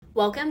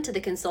Welcome to the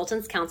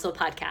Consultants Council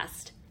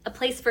podcast, a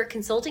place for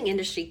consulting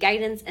industry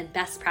guidance and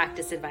best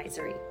practice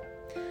advisory.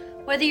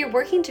 Whether you're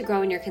working to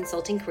grow in your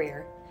consulting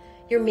career,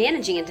 you're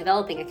managing and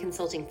developing a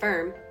consulting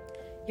firm,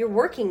 you're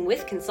working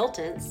with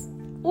consultants,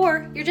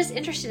 or you're just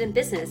interested in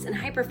business and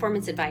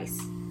high-performance advice,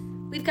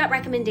 we've got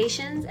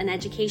recommendations and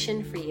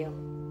education for you.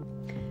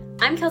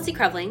 I'm Kelsey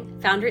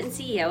Krevling, founder and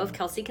CEO of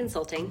Kelsey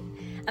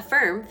Consulting, a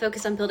firm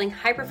focused on building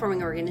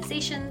high-performing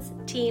organizations,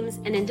 teams,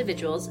 and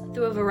individuals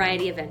through a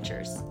variety of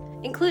ventures,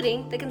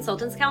 including the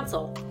Consultants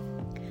Council.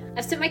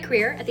 I've spent my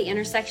career at the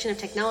intersection of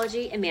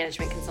technology and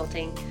management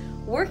consulting,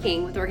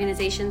 working with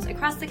organizations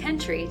across the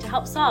country to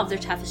help solve their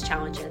toughest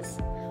challenges,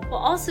 while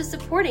also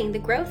supporting the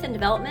growth and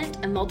development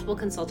of multiple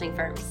consulting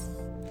firms,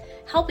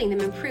 helping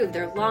them improve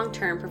their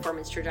long-term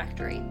performance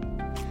trajectory.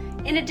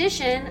 In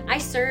addition, I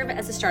serve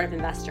as a startup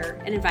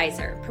investor and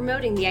advisor,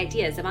 promoting the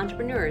ideas of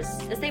entrepreneurs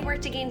as they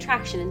work to gain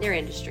traction in their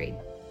industry.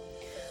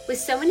 With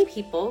so many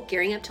people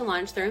gearing up to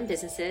launch their own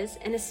businesses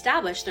and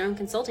establish their own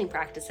consulting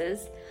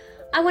practices,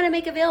 I want to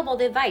make available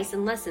the advice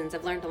and lessons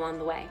I've learned along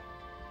the way.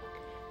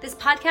 This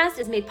podcast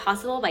is made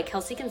possible by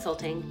Kelsey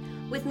Consulting,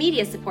 with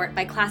media support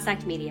by Class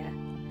Act Media.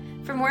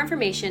 For more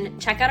information,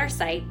 check out our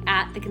site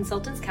at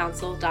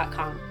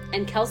theconsultantscouncil.com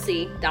and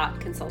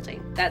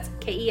kelsey.consulting. That's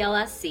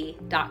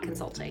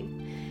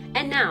KELSC.consulting.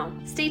 And now,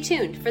 stay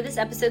tuned for this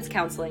episode's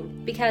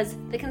counseling, because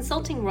the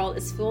consulting world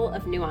is full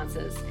of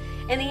nuances,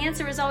 and the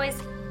answer is always,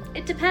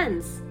 it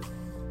depends.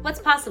 What's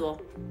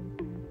possible?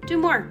 Do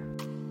more.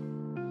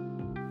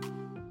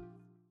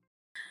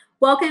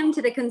 Welcome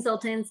to the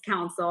Consultants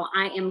Council.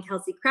 I am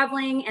Kelsey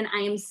Krevling, and I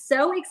am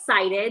so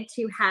excited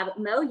to have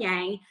Mo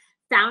Yang,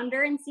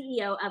 founder and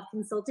CEO of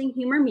Consulting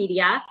Humor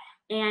Media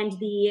and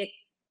the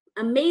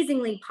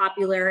amazingly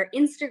popular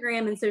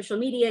Instagram and social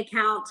media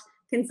account,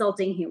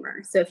 Consulting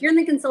Humor. So if you're in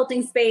the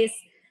consulting space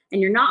and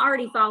you're not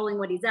already following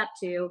what he's up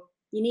to, you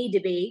need to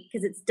be,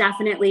 because it's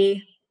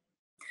definitely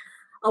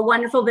a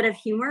wonderful bit of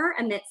humor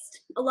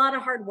amidst a lot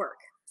of hard work.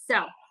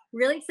 So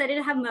really excited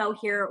to have Mo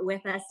here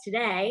with us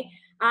today.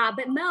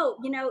 But Mo,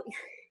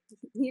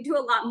 you do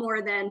a lot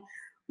more than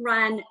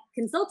run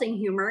Consulting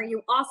Humor.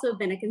 You've also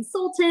been a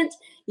consultant,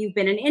 you've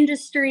been in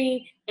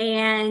industry,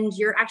 and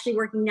you're actually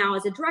working now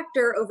as a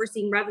director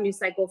overseeing revenue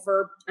cycle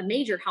for a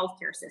major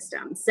healthcare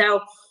system.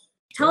 So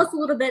tell us a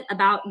little bit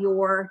about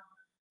your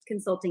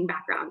consulting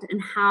background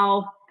and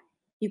how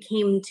you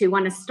came to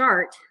want to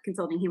start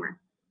Consulting Humor.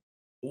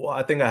 Well,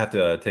 I think I have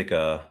to take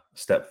a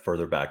step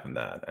further back than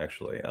that,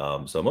 actually.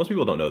 So most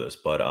people don't know this,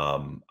 but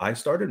I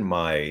started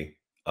my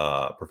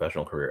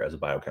professional career as a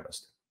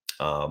biochemist.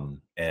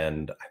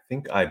 And I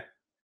think I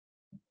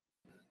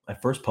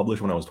first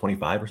published when I was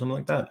 25 or something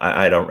like that.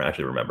 I don't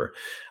actually remember,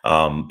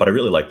 but I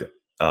really liked it.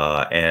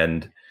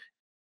 And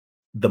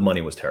the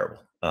money was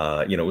terrible.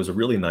 It was a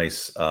really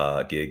nice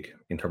gig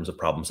in terms of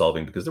problem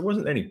solving, because there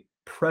wasn't any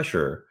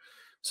pressure,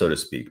 so to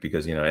speak,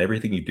 because,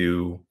 everything you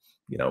do,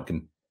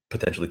 can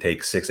potentially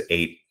take 6,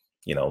 8,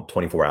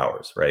 24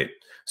 hours, right?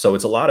 So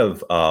it's a lot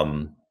of,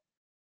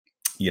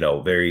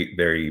 very,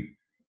 very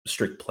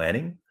strict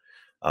planning,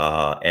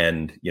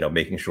 and,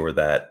 making sure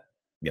that,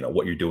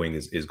 what you're doing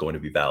is going to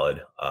be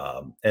valid.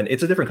 And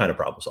it's a different kind of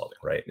problem solving,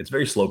 right? It's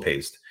very slow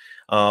paced,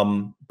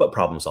 but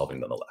problem solving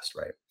nonetheless,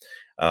 right?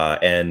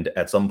 And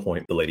at some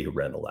point, the lady who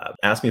ran the lab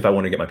asked me if I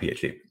wanted to get my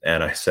PhD.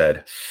 And I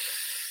said,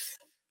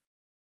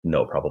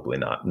 no, probably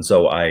not. And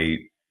so I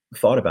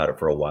thought about it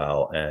for a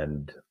while,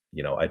 and,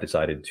 I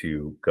decided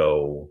to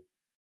go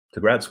to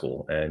grad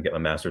school and get my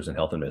master's in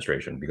health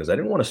administration, because I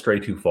didn't want to stray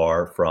too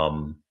far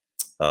from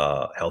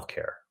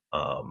healthcare.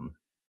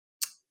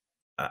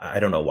 I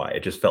don't know why.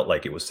 It just felt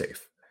like it was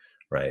safe,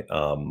 right?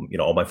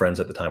 All my friends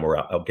at the time were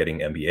out getting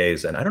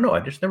MBAs, and I don't know, I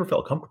just never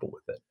felt comfortable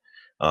with it.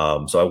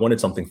 So I wanted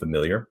something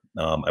familiar.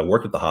 I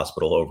worked at the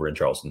hospital over in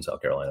Charleston,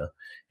 South Carolina,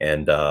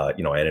 and I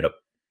ended up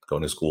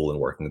going to school and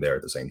working there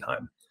at the same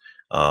time.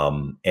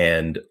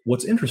 And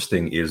what's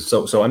interesting is,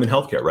 so I'm in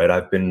healthcare, right?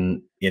 I've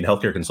been in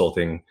healthcare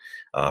consulting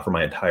for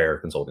my entire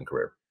consulting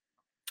career.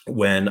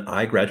 When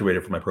I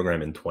graduated from my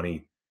program in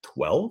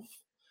 2012,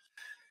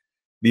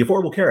 the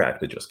Affordable Care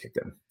Act had just kicked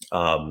in.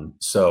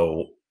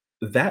 So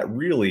that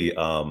really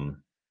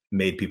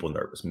made people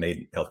nervous,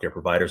 made healthcare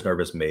providers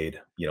nervous,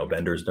 made,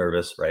 vendors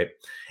nervous, right?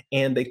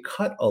 And they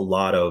cut a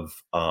lot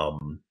of,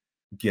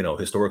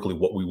 historically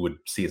what we would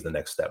see as the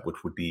next step,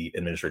 which would be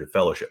administrative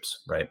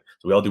fellowships, right?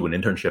 So we all do an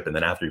internship, and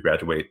then after you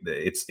graduate,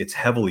 it's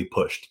heavily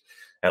pushed,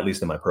 at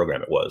least in my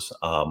program it was,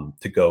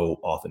 to go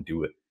off and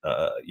do it,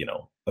 a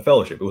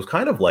fellowship. It was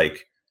kind of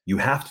like, you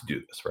have to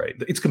do this, right?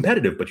 It's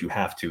competitive, but you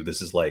have to.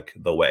 This is like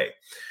the way.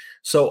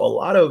 So a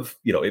lot of,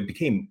 it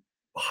became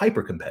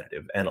hyper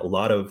competitive, and a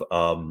lot of,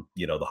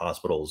 the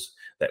hospitals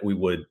that we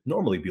would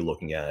normally be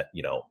looking at,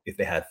 if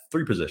they had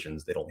 3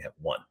 positions, they'd only have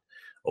 1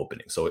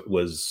 opening. So it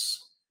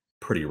was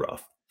pretty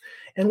rough.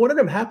 And what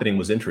ended up happening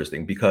was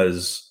interesting,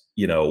 because,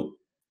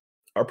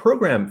 our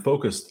program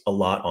focused a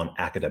lot on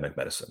academic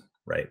medicine,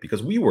 right?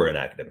 Because we were an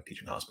academic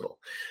teaching hospital.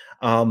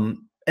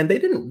 And they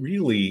didn't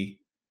really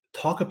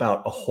talk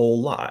about a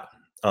whole lot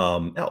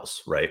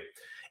else, right?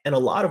 And a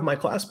lot of my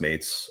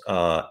classmates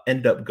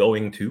end up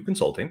going to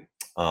consulting.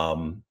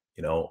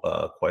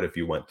 Quite a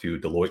few went to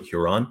Deloitte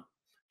Huron.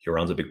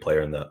 Huron's a big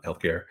player in the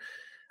healthcare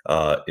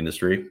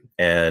industry,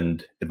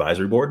 and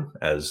advisory board,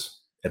 as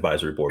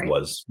advisory board Right.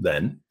 was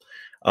then.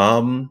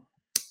 Um,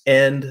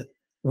 and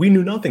we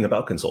knew nothing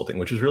about consulting,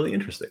 which is really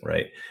interesting,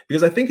 right?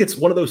 Because I think it's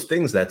one of those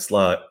things that's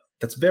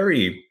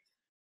very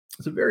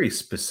it's a very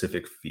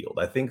specific field.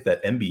 I think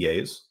that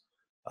MBAs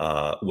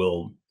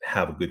will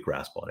have a good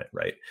grasp on it,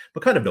 right?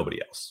 But kind of nobody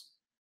else.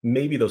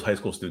 Maybe those high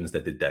school students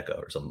that did DECA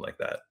or something like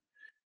that.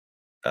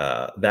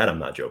 That I'm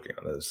not joking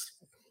on. This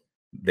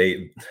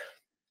they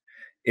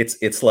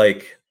it's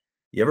like,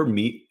 you ever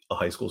meet a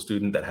high school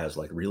student that has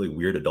like really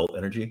weird adult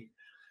energy?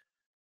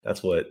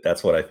 That's what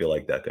I feel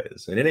like DECA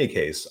is. And in any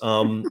case,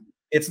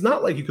 it's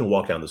not like you can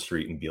walk down the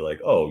street and be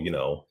like,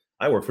 oh,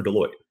 I work for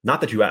Deloitte.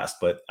 Not that you asked,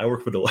 but I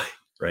work for Deloitte,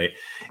 right?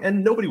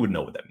 And nobody would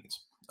know what that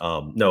means.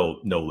 No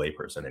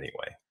layperson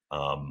anyway.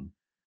 And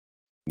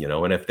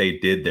if they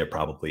did, they're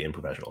probably in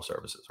professional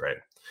services, right?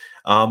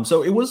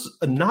 So it was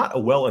not a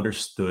well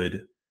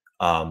understood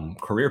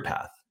career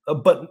path,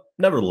 but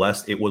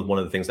nevertheless, it was one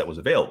of the things that was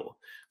available.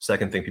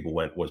 Second thing people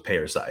went was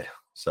payer side.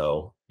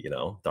 So,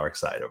 dark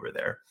side over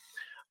there.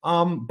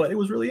 But it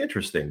was really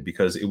interesting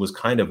because it was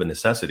kind of a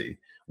necessity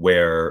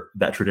where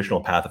that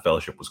traditional path of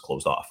fellowship was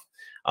closed off.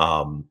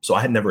 So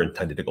I had never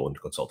intended to go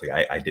into consulting.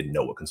 I didn't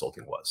know what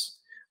consulting was.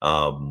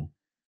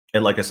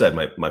 And like I said,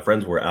 my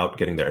friends were out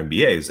getting their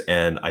MBAs,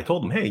 and I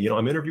told them, hey,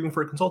 I'm interviewing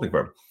for a consulting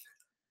firm.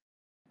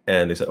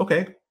 And they said,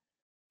 okay,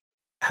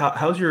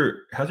 how's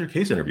your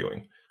case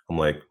interviewing? I'm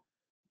like,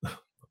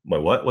 my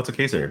what? What's a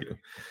case interview?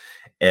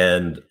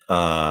 And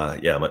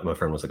yeah, my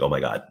friend was like, oh my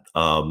God.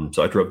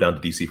 So I drove down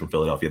to DC from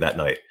Philadelphia that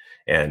night,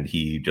 and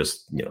he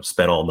just,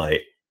 spent all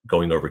night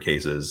going over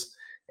cases.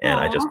 And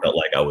I just Aw. felt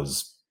like I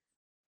was,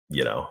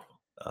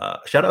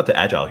 shout out to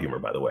Agile Humor,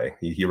 by the way.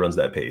 He runs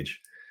that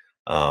page.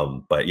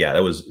 But yeah,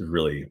 that was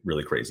really,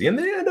 really crazy. And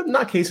they ended up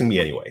not casing me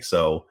anyway.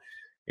 So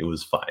it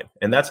was fine.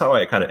 And that's how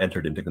I kind of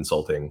entered into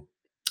consulting.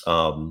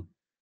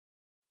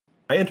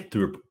 I entered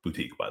through a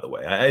boutique, by the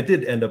way. I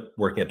did end up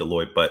working at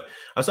Deloitte, but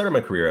I started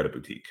my career at a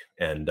boutique.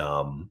 And,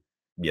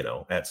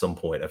 at some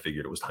point I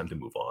figured it was time to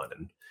move on.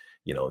 And,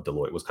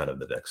 Deloitte was kind of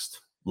the next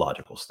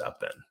logical step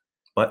then.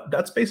 But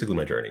that's basically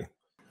my journey.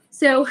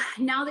 So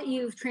now that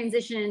you've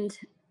transitioned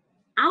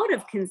out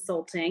of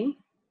consulting,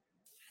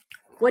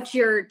 what's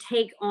your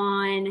take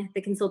on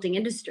the consulting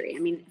industry? I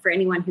mean, for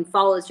anyone who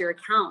follows your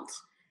account,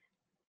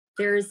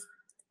 there's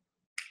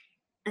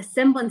a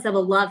semblance of a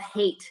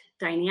love-hate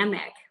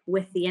dynamic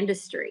with the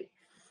industry.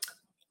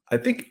 I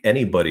think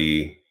any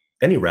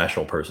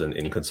rational person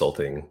in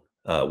consulting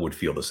would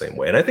feel the same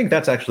way. And I think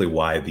that's actually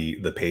why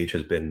the page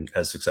has been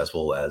as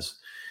successful as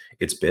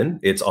it's been.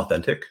 It's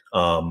authentic.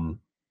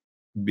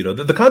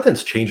 The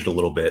content's changed a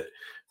little bit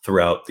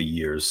throughout the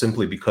years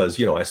simply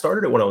because, I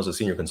started it when I was a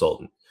senior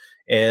consultant,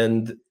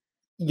 and,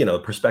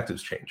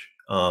 perspectives change.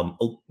 A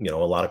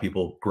lot of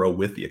people grow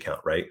with the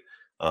account, right?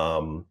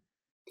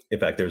 In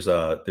fact, there's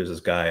this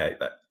guy,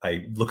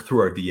 I look through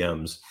our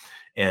DMs,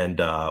 and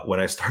when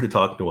I started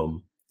talking to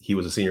him, he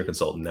was a senior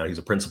consultant. Now he's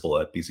a principal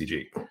at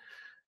BCG.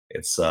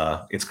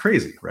 It's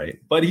crazy, right?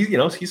 But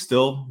he's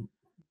still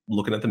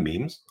looking at the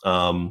memes.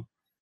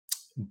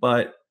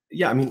 But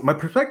yeah, I mean, my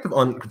perspective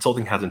on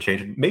consulting hasn't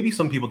changed. Maybe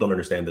some people don't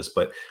understand this,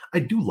 but I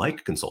do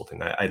like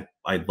consulting. I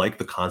like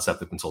the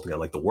concept of consulting. I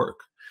like the work,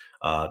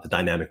 the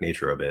dynamic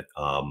nature of it,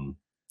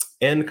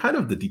 and kind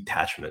of the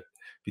detachment.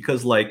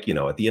 Because, like,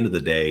 at the end of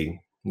the day,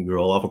 you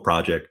roll off a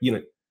project.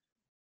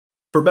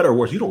 For better or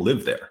worse, you don't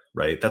live there,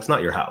 right? That's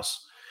not your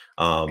house.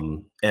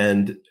 And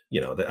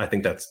I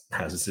think that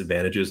has its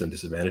advantages and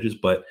disadvantages.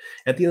 But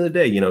at the end of the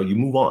day, you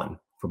move on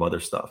from other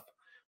stuff.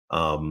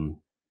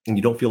 And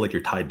you don't feel like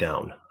you're tied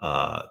down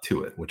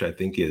to it, which I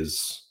think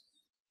is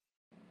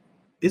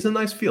a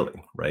nice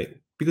feeling, right?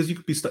 Because you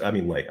could be stuck. I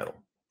mean, like, I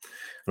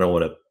don't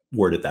want to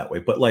word it that way,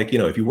 but like,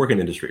 if you work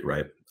in industry,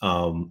 right?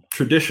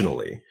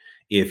 Traditionally,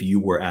 if you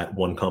were at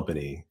one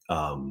company,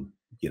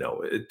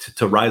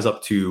 to rise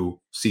up to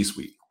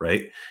C-suite,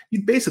 right?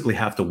 You'd basically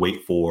have to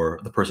wait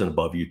for the person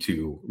above you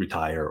to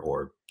retire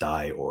or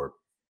die or,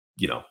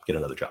 get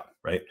another job,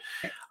 right?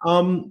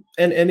 And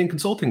in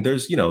consulting,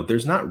 there's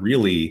not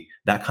really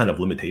that kind of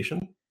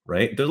limitation,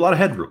 right? There's a lot of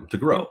headroom to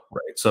grow,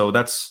 right? So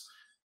that's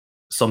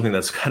something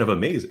that's kind of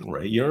amazing,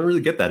 right? You don't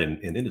really get that in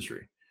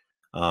industry.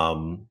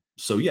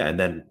 So yeah, and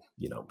then,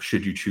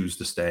 should you choose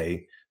to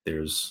stay,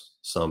 there's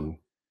some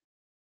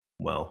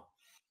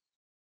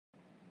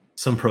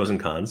pros and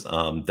cons.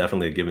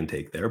 Definitely a give and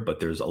take there,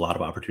 but there's a lot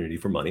of opportunity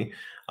for money.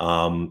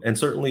 And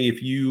certainly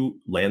if you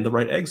land the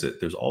right exit,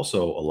 there's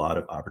also a lot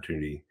of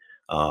opportunity,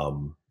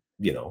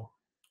 you know,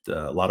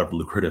 a lot of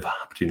lucrative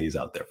opportunities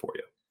out there for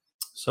you.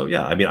 So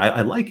yeah, I mean,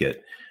 I like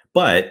it,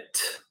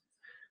 but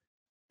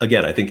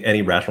again, I think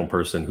any rational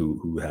person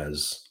who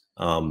has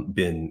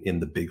been in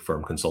the big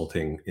firm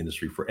consulting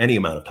industry for any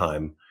amount of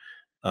time,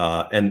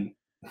 and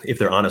if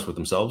they're honest with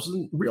themselves,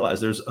 realize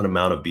there's an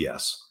amount of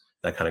BS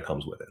that kind of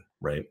comes with it,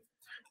 right?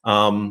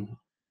 And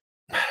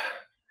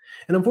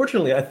And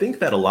unfortunately, I think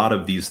that a lot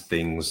of these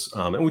things,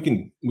 and we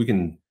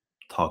can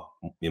talk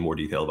in more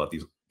detail about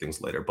these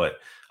things later, but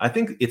I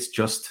think it's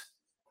just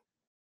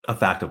a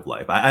fact of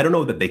life. I don't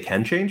know that they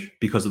can change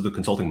because of the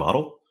consulting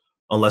model,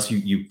 unless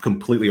you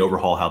completely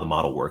overhaul how the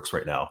model works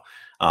right now.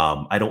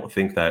 I don't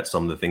think that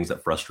some of the things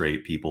that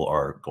frustrate people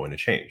are going to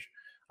change.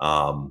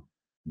 Um,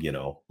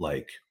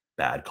 like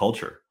bad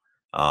culture,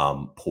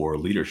 poor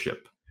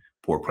leadership,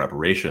 poor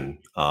preparation,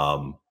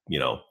 that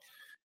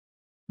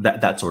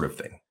sort of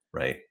thing,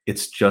 right?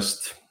 It's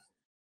just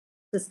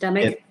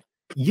Systemic. it,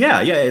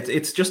 yeah.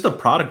 It's just a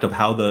product of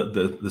how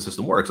the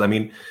system works. I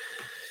mean,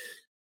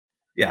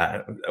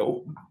 yeah,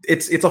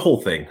 it's a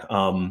whole thing.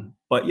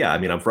 But yeah, I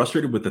mean, I'm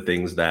frustrated with the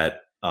things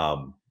that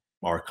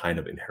are kind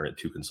of inherent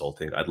to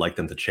consulting. I'd like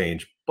them to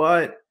change,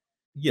 but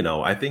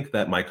I think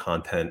that my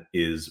content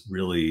is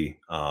really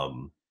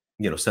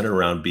centered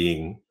around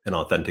being an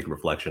authentic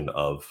reflection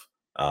of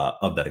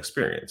that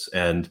experience.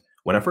 And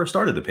when I first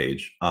started the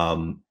page,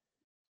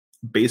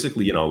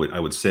 basically, I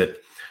would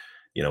sit,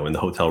 in the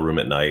hotel room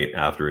at night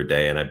after a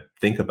day, and I'd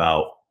think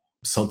about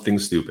something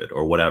stupid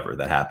or whatever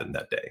that happened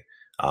that day.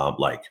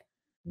 Like,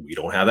 we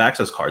don't have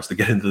access cards to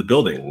get into the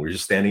building. We're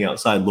just standing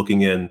outside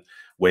looking in,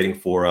 waiting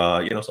for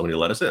somebody to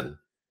let us in.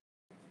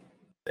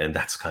 And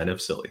that's kind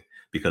of silly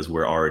because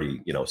we're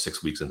already,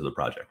 6 weeks into the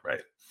project,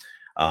 right?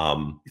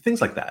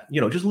 Things like that,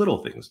 just little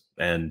things.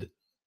 And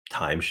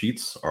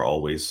timesheets are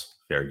always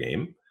fair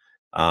game.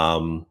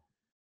 Um,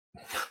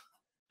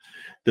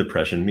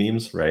 depression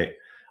memes, right?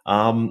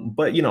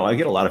 But I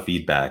get a lot of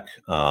feedback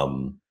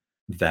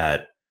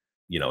that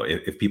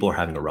if people are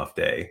having a rough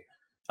day,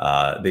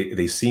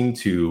 they seem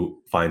to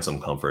find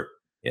some comfort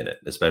in it,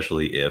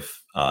 especially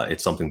if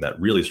it's something that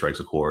really strikes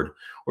a chord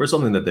or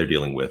something that they're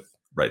dealing with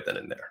right then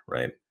and there,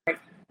 right?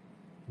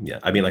 Yeah,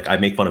 I mean, like, I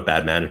make fun of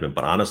bad management,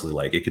 but honestly,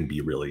 like, it can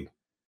be really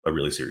a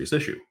really serious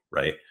issue,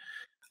 right?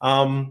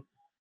 Um,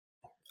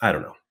 I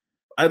don't know.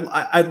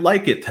 I'd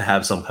like it to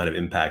have some kind of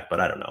impact, but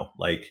I don't know.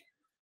 Like,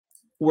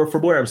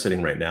 from where I'm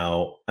sitting right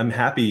now, I'm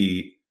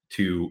happy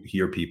to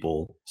hear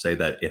people say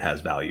that it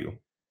has value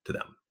to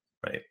them,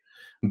 right?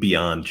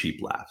 Beyond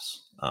cheap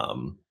laughs.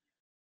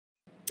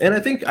 And I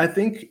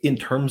think in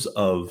terms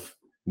of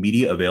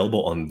media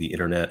available on the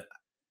internet,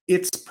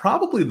 it's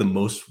probably the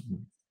most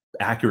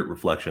accurate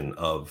reflection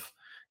of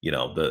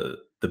the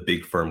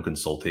big firm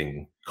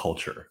consulting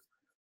culture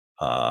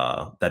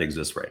that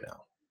exists right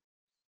now.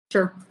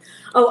 Sure.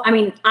 Oh, I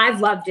mean,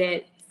 I've loved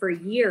it for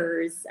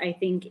years. I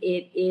think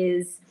it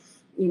is,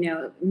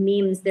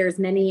 memes, there's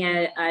many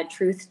a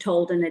truth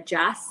told in a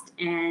jest.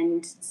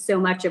 And so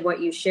much of what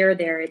you share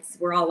there,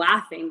 we're all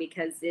laughing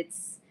because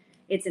it's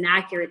an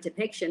accurate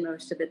depiction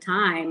most of the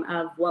time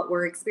of what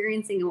we're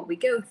experiencing and what we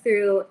go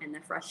through and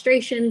the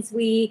frustrations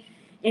we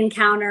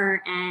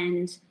encounter.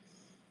 And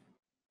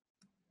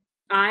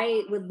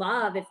I would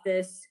love if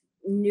this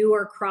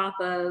newer crop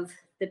of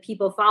the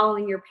people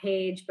following your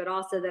page, but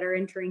also that are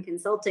entering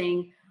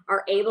consulting,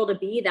 are able to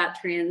be that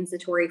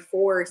transitory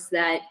force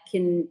that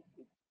can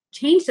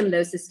change some of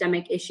those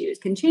systemic issues,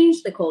 can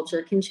change the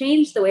culture, can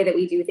change the way that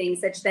we do things,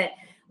 such that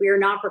we are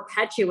not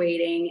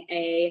perpetuating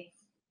a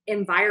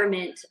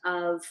environment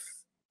of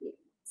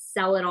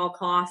sell at all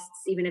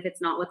costs, even if it's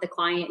not what the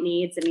client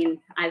needs. I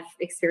mean, I've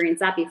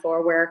experienced that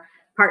before where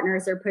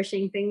partners are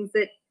pushing things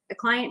that a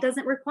client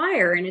doesn't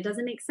require and it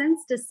doesn't make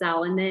sense to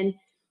sell. And then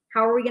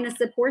how are we going to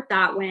support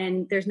that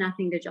when there's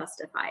nothing to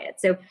justify it?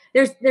 So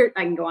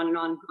I can go on and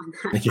on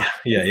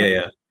that.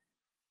 Yeah.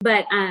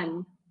 But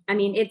I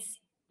mean, it's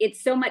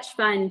so much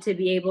fun to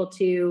be able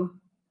to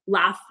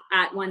laugh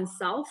at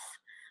oneself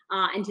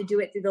and to do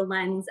it through the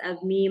lens of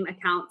meme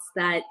accounts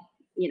that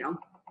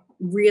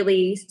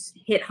really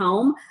hit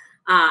home.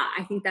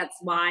 I think that's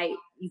why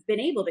you've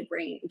been able to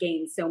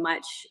gain so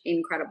much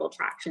incredible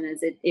traction, as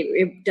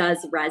it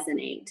does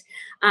resonate.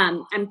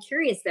 I'm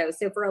curious though.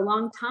 So for a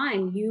long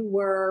time, you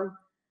were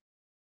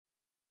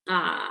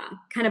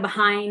kind of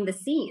behind the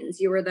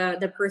scenes. You were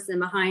the person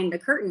behind the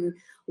curtain.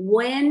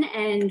 When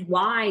and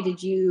why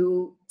did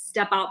you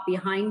step out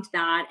behind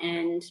that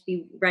and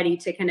be ready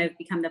to kind of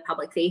become the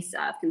public face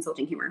of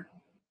consulting humor?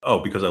 Oh,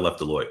 because I left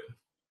Deloitte,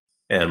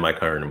 and my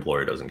current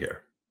employer doesn't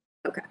care.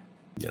 Okay.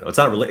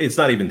 It's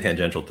not even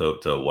tangential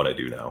to what I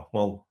do now.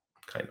 Well,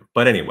 kind of.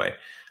 But anyway,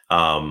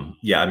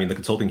 yeah, I mean, the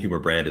consulting humor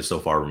brand is so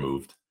far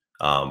removed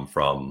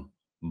from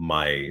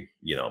my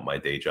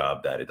day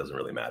job that it doesn't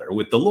really matter.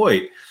 With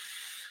Deloitte,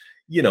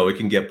 it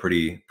can get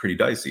pretty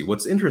dicey.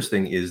 What's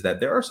interesting is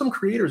that there are some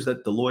creators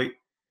that Deloitte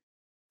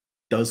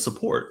does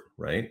support,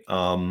 right?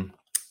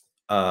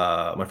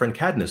 My friend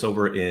Cadmus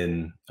over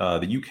in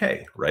the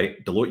UK,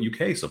 right?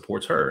 Deloitte UK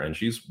supports her, and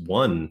she's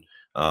won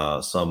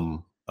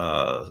some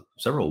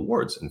several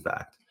awards, in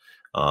fact,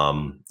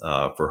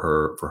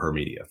 for her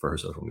media, for her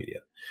social media.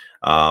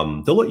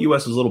 Deloitte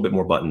US is a little bit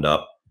more buttoned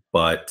up,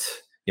 but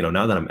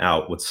now that I'm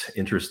out, what's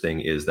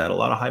interesting is that a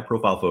lot of high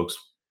profile folks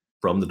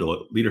from the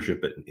Deloitte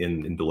leadership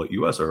in Deloitte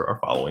US are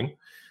following.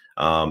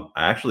 I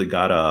actually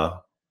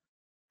got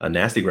a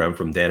nasty gram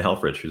from Dan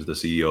Helfrich, who's the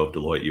CEO of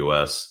Deloitte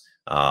US.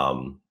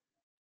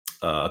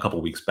 a couple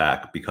of weeks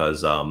back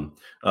because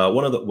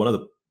one of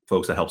the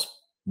folks that helps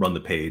run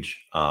the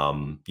page,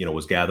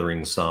 was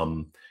gathering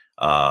some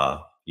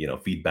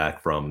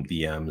feedback from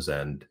DMs,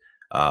 and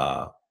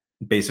uh,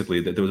 basically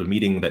there was a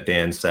meeting that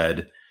Dan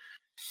said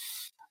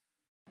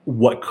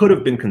what could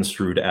have been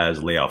construed as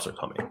layoffs are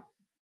coming.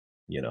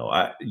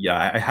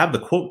 I have the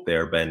quote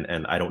there, Ben,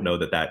 and I don't know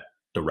that that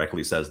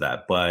directly says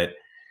that, but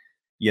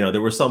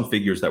there were some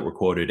figures that were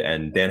quoted,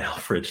 and Dan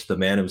Helfrich, the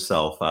man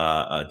himself,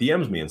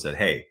 DMs me and said,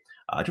 "Hey,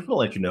 I just want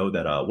to let you know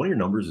that one of your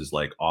numbers is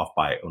like off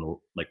by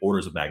like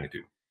orders of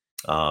magnitude."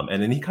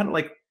 And then he kind of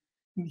like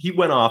he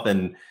went off,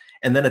 and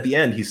then at the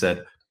end he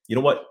said, "You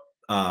know what?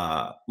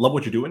 Love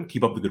what you're doing.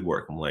 Keep up the good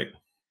work." I'm like,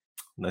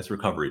 "Nice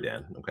recovery,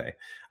 Dan." Okay,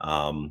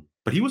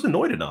 but he was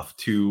annoyed enough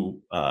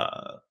to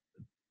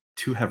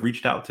have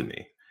reached out to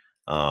me,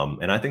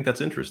 and I think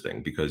that's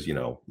interesting because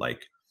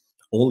like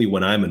only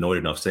when I'm annoyed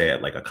enough, say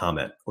at like a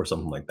comment or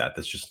something like that,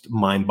 that's just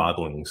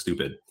mind-bogglingly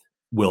stupid,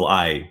 will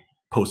I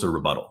post a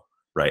rebuttal,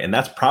 right? And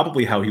that's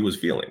probably how he was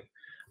feeling.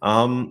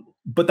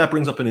 But that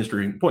brings up an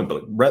interesting point.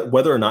 But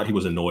whether or not he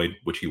was annoyed,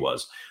 which he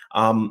was,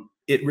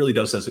 it really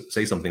does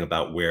say something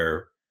about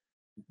where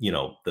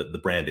the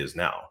brand is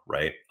now,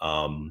 right?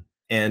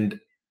 And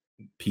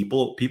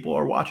people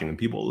are watching and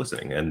people are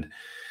listening, and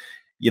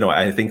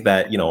I think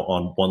that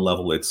on one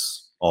level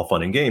it's all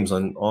fun and games,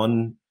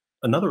 on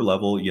another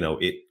level,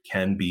 it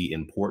can be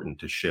important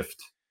to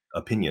shift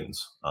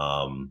opinions,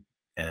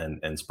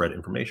 and spread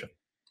information,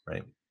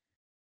 right?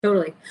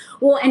 Totally.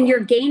 Well, and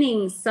you're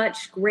gaining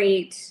such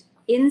great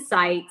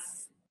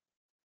insights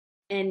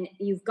and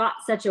you've got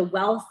such a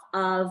wealth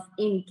of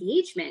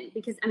engagement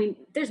because I mean,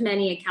 there's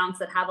many accounts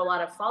that have a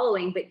lot of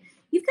following, but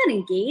you've got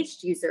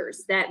engaged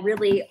users that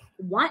really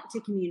want to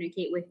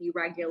communicate with you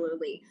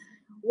regularly.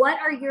 What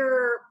are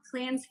your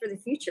plans for the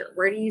future?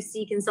 Where do you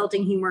see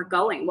Consulting Humor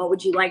going? What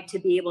would you like to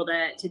be able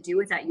to do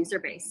with that user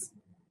base?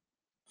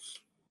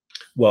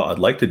 Well, I'd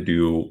like to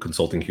do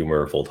consulting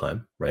humor full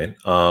time, right?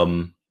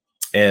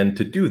 And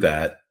to do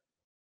that,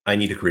 I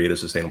need to create a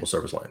sustainable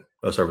service line,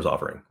 a service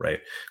offering, right?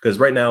 Because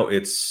right now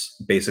it's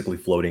basically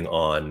floating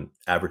on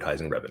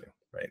advertising revenue,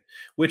 right?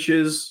 Which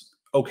is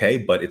okay,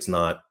 but it's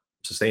not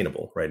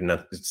sustainable, right? And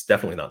it's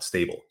definitely not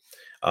stable.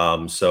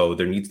 So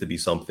there needs to be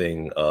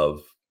something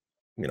of,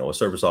 a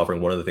service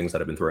offering. One of the things that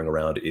I've been throwing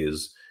around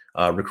is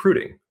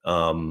recruiting.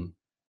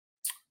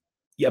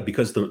 Yeah,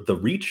 because the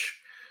reach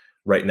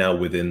right now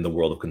within the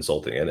world of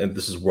consulting, and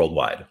this is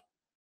worldwide,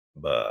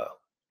 uh,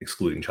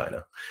 excluding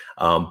China,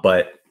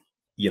 but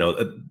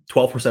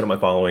 12% of my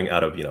following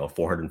out of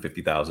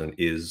 450,000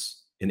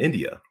 is in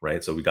India,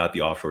 right? So we got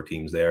the offshore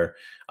teams there.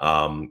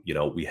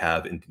 We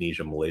have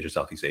Indonesia, Malaysia,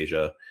 Southeast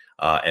Asia,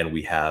 and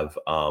we have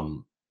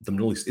the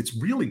Middle East. It's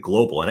really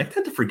global, and I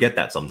tend to forget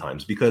that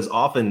sometimes because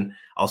often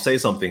I'll say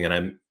something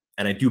and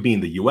I do mean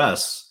the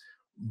U.S.,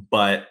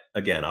 but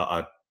again,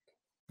 I'm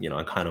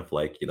kind of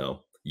like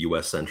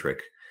U.S.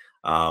 centric,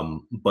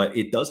 but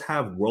it does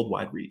have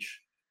worldwide reach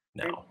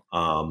Right.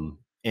 now.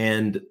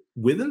 And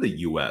within the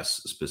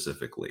US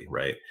specifically,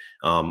 right?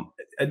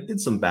 I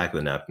did some back of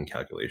the napkin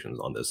calculations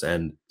on this.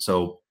 And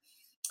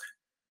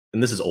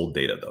this is old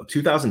data though,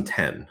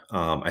 2010,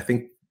 I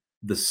think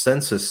the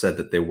census said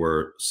that there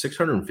were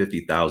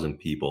 650,000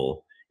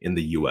 people in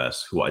the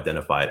US who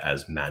identified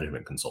as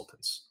management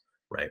consultants,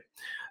 right?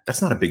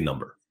 That's not a big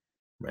number,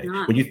 right?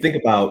 Not When you think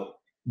about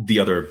the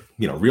other,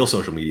 real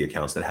social media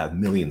accounts that have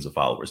millions of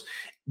followers,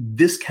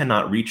 this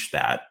cannot reach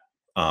that.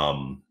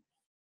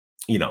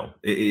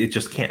 It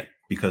just can't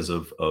because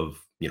of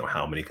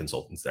how many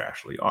consultants there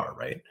actually are,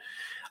 right?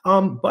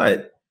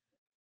 But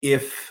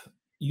if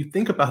you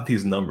think about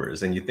these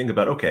numbers and you think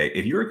about, okay,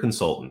 if you're a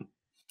consultant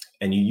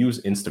and you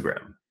use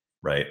Instagram,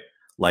 right?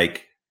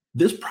 Like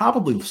there's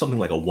probably something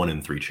like a 1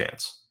 in 3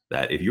 chance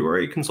that if you're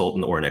a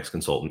consultant or an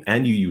ex-consultant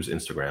and you use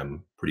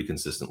Instagram pretty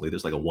consistently,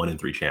 there's like a 1 in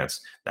 3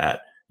 chance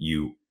that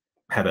you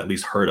have at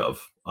least heard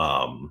of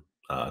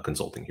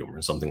consulting humor,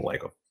 and something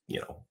like a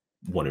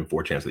 1 in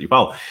 4 chance that you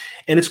follow.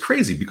 And it's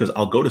crazy because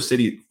I'll go to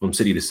from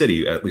city to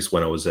city, at least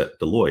when I was at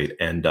Deloitte,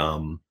 and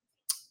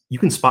you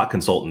can spot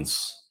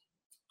consultants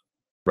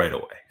right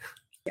away.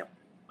 Yep.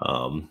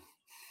 Um,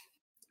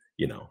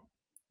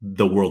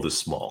 the world is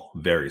small,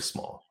 very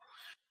small.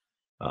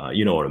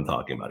 You know what I'm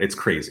talking about. It's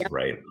crazy, Yep.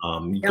 right?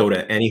 You Yep. go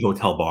to any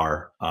hotel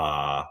bar,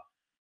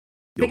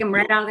 Pick them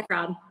right out of the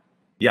crowd.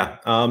 yeah,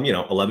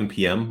 11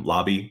 p.m.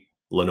 lobby,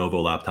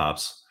 Lenovo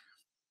laptops.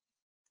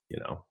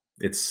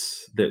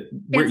 It's that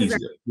Chances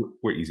are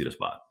we're easy to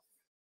spot.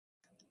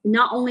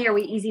 not only are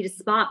we easy to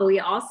spot, but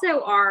we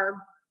also are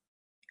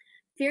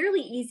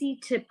fairly easy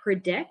to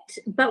predict,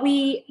 but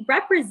we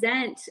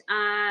represent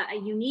a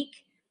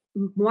unique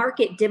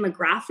market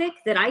demographic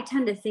that I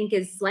tend to think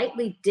is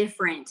slightly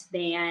different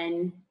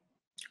than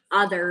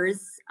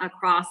others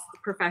across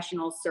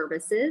professional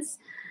services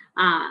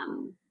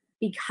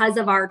because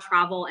of our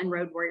travel and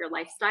road warrior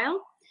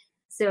lifestyle.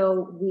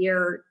 So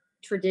we're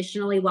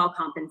traditionally well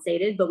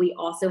compensated, but we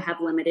also have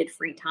limited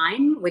free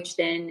time, which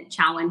then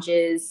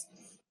challenges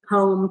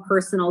home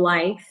personal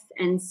life.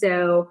 And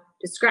so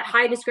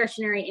high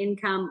discretionary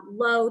income,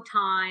 low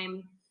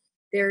time.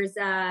 There's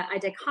a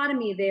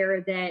dichotomy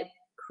there that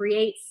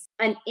creates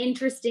an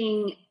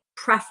interesting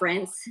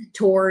preference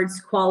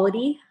towards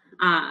quality,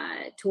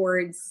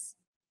 towards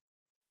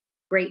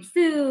great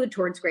food,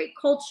 towards great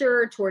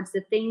culture, towards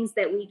the things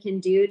that we can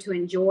do to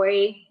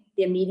enjoy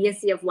the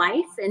immediacy of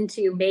life and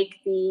to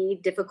make the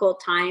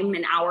difficult time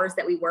and hours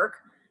that we work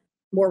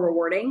more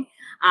rewarding.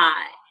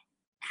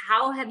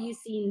 How have you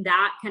seen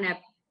that kind of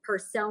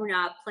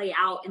persona play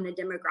out in the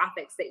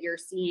demographics that you're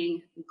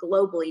seeing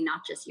globally,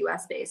 not just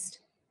US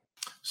based?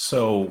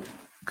 So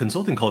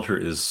consulting culture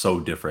is so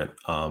different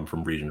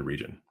from region to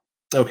region.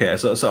 Okay,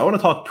 so I want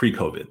to talk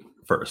pre-COVID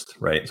first,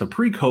 right? So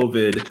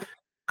pre-COVID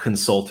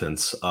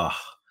consultants, and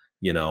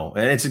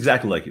it's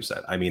exactly like you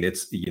said. I mean,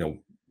 it's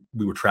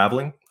we were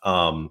traveling,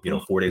 4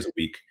 days a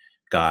week,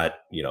 got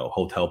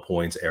hotel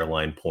points,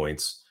 airline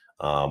points,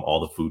 all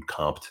the food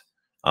comped,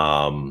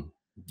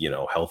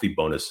 healthy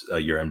bonus,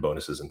 year-end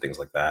bonuses and things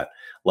like that.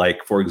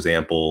 Like for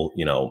example,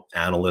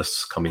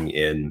 analysts coming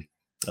in.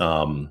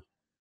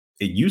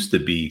 It used to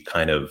be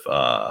kind of,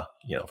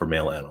 for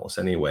male analysts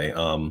anyway,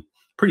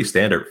 pretty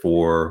standard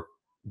for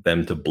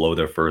them to blow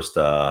their first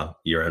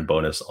year-end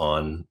bonus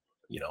on,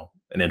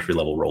 an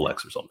entry-level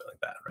Rolex or something like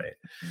that, right?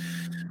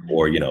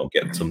 Or,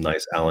 get some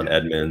nice Allen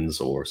Edmonds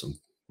or some,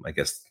 I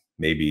guess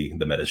maybe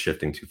the meta is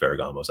shifting to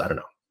Ferragamos. I don't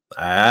know.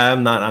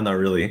 I'm not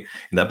really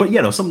in that, but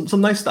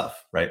some nice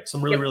stuff, right?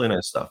 Some really, Yep. really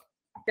nice stuff.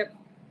 Yep.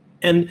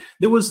 And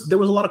there was a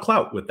lot of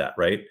clout with that,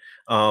 right?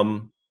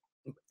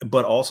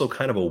 But also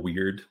kind of a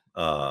weird,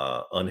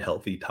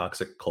 unhealthy,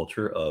 toxic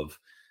culture of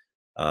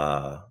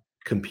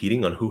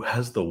competing on who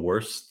has the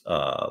worst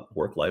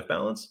work-life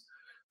balance.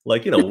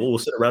 Like, we'll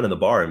sit around in the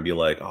bar and be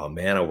like, oh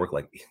man, I work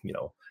like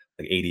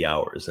 80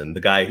 hours. And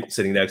the guy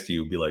sitting next to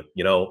you be like,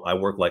 I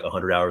worked like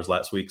 100 hours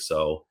last week.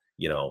 So,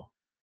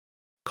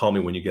 call me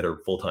when you get a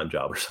full-time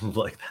job or something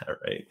like that,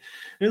 right?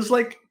 And it's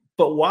like,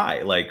 but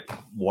why? Like,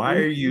 why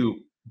are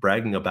you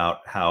bragging about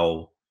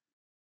how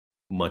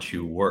much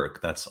you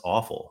work? That's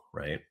awful,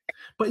 right?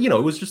 But it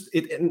was just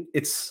and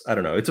it's, I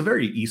don't know, it's a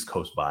very East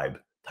Coast vibe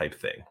type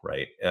thing,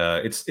 right?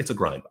 It's a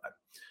grind vibe.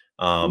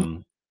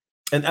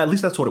 And at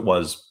least that's what it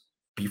was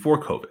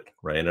before COVID,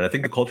 right? And I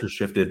think the culture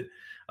shifted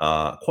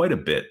quite a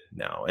bit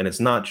now. And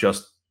it's not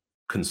just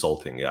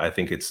consulting. I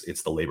think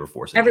it's the labor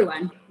force.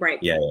 Everyone, right?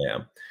 Yeah.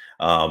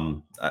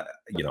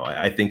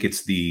 I think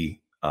it's the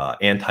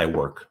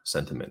anti-work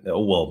sentiment.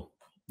 Well,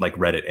 like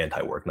Reddit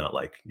anti-work, not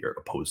like you're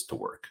opposed to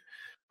work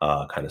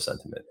kind of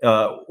sentiment.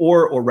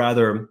 Or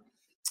rather,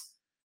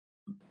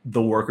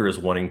 the worker is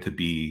wanting to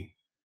be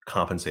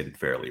compensated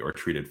fairly or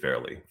treated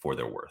fairly for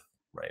their worth,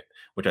 right?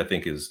 Which I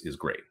think is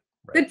great.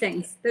 Right? Good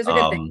things. Those are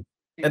good things.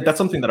 And that's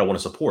something that I want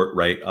to support,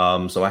 right?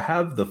 So I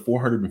have the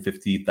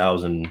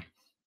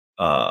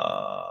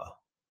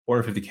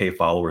 450K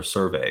follower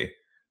survey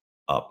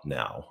up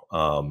now.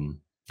 Now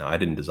I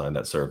didn't design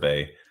that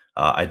survey.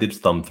 I did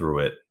thumb through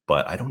it,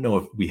 but I don't know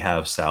if we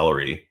have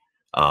salary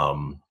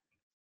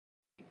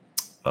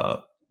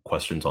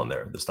questions on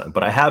there this time.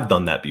 But I have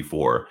done that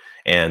before,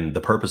 and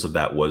the purpose of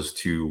that was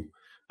to,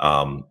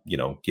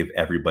 give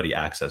everybody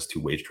access to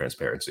wage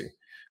transparency.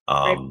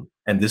 Right.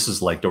 And this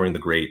is like during the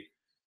Great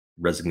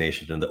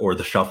Resignation or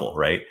the shuffle,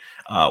 right?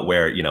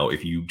 Where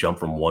if you jump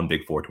from one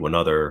big four to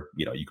another,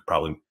 you could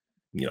probably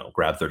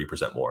grab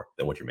 30% more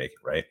than what you're making,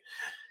 right?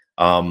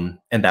 And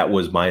that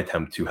was my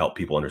attempt to help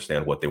people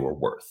understand what they were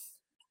worth,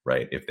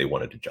 right? If they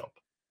wanted to jump,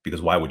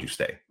 because why would you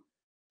stay?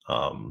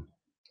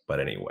 But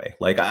anyway,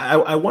 like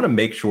I want to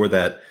make sure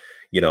that,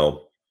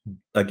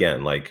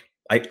 again, like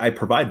I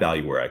provide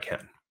value where I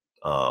can.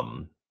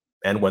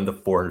 And when the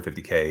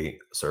 450K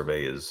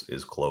survey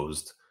is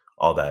closed,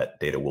 all that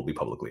data will be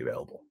publicly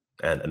available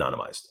and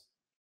anonymized.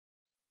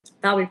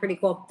 That'll be pretty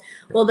cool.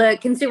 Well, the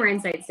consumer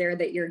insights there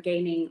that you're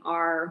gaining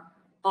are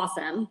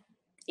awesome.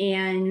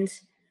 And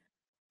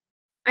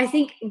I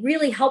think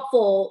really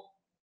helpful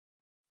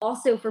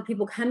also for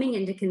people coming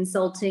into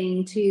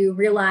consulting to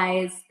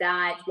realize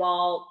that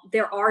while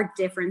there are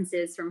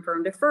differences from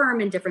firm to firm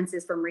and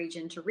differences from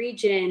region to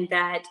region,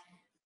 that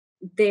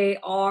there's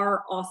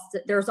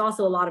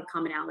also a lot of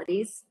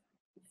commonalities,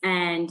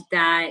 and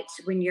that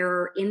when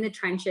you're in the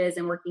trenches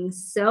and working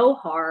so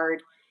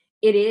hard,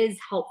 it is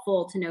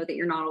helpful to know that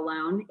you're not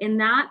alone in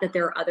that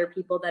there are other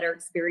people that are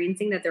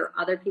experiencing, that there are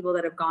other people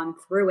that have gone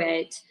through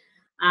it.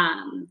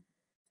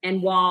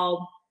 And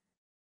while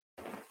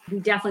we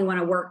definitely want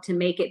to work to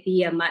make it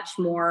be a much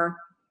more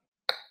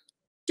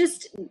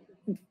just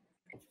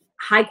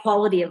high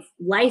quality of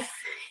life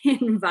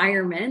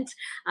environment,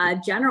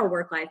 general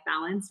work-life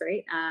balance,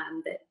 right?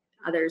 That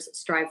others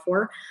strive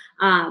for.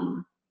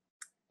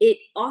 It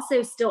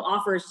also still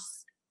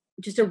offers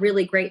just a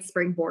really great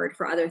springboard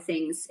for other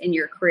things in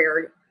your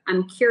career.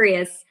 I'm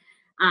curious,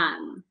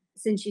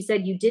 since you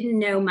said you didn't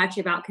know much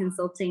about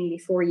consulting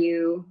before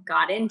you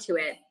got into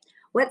it,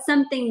 what's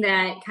something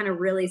that kind of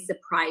really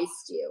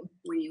surprised you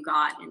when you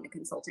got into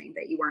consulting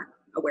that you weren't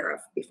aware of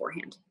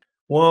beforehand?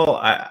 Well,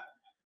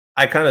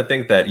 I kind of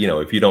think that,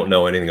 if you don't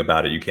know anything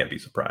about it, you can't be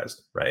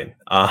surprised, right?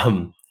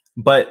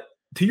 But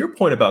to your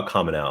point about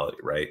commonality,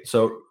 right?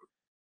 So,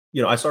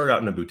 I started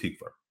out in a boutique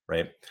firm,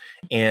 right?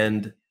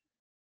 And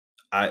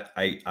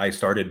I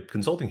started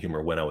consulting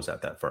humor when I was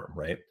at that firm,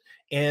 right?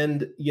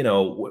 And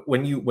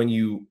when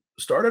you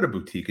start at a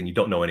boutique and you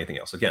don't know anything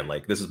else, again,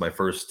 like this is my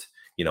first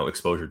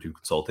exposure to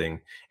consulting,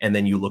 and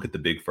then you look at the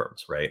big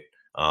firms, right?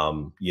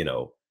 You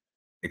know,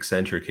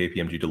 Accenture,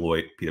 KPMG,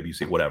 Deloitte,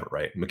 PwC, whatever,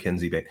 right?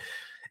 McKinsey,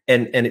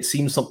 and it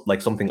seems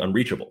like something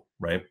unreachable,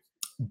 right?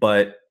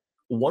 But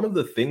one of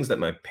the things that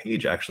my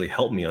page actually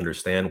helped me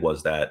understand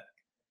was that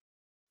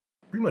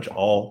pretty much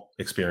all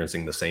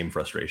experiencing the same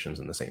frustrations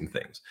and the same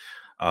things.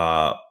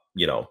 Uh,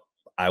 you know,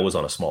 I was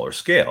on a smaller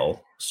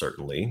scale,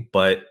 certainly,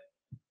 but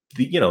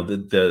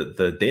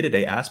the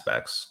day-to-day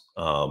aspects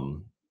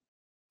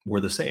were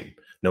the same,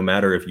 no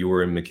matter if you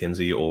were in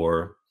McKinsey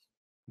or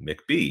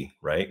McBee,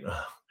 right?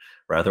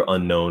 Rather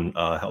unknown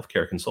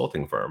healthcare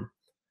consulting firm.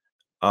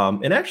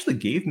 And actually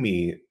gave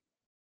me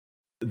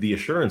the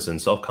assurance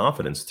and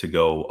self-confidence to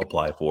go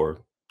apply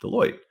for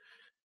Deloitte.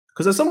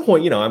 Because at some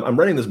point, I'm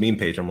running this meme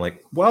page. I'm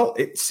like, well,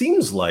 it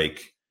seems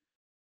like,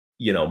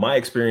 my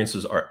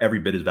experiences are every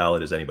bit as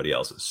valid as anybody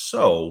else's.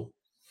 So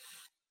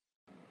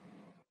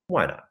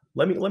why not?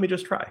 Let me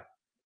just try.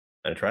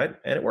 And I tried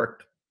and it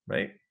worked.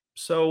 Right.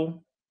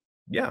 So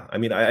yeah, I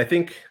mean, I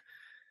think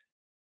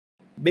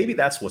maybe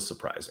that's what's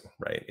surprising,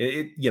 right?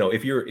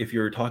 If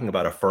you're talking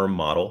about a firm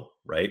model,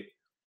 right?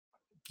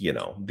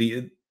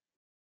 The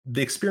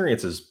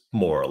experience is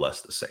more or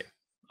less the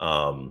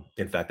same.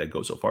 In fact, I'd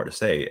go so far to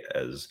say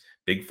as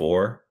Big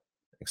Four,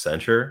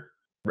 Accenture,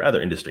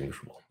 rather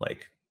indistinguishable.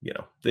 Like,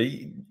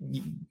 this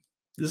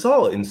is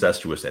all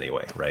incestuous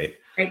anyway, right?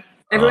 Right.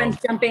 Everyone's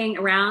jumping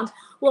around.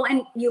 Well,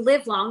 and you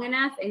live long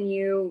enough and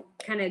you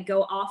kind of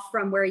go off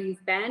from where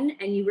you've been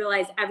and you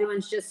realize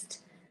everyone's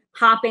just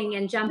hopping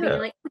and jumping. Yeah.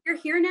 You're like, oh, you're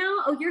here now.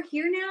 Oh, you're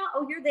here now.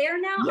 Oh, you're there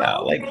now. Yeah,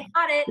 Oh, like, okay,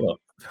 got it.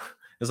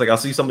 It's like I'll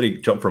see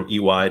somebody jump from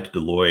EY to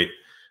Deloitte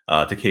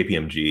to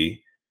KPMG,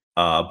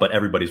 but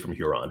everybody's from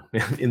Huron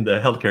in the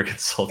healthcare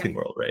consulting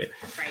world, right?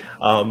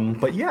 Right.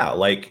 But yeah,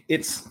 like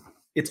it's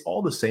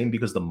all the same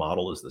because the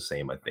model is the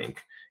same, I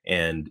think.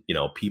 And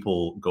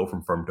people go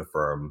from firm to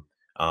firm,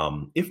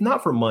 if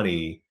not for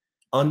money,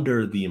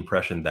 under the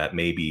impression that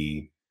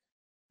maybe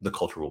the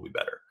culture will be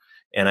better.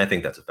 And I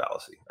think that's a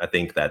fallacy. I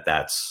think that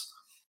that's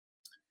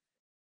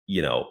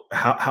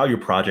how your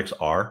projects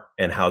are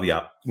and how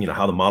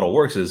how the model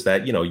works is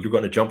that you're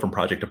going to jump from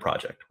project to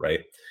project,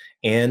 right?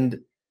 And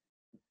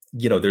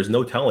there's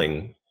no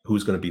telling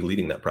who's going to be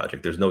leading that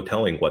project. There's no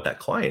telling what that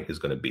client is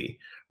going to be,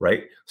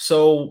 right?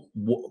 So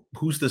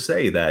who's to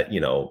say that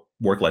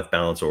work-life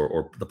balance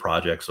or the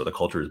projects or the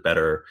culture is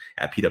better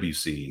at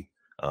PwC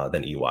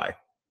than EY?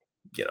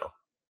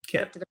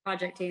 Can't. Up to the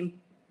project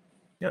team.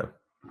 Yeah.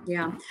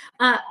 Yeah.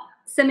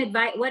 Some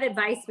advice. What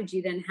advice would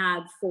you then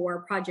have for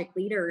project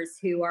leaders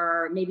who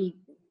are maybe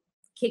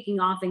kicking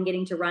off and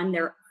getting to run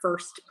their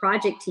first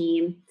project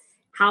team?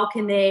 How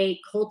can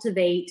they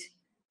cultivate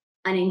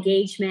an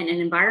engagement and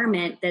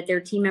environment that their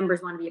team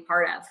members want to be a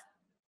part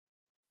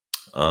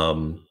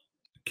of?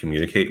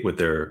 Communicate with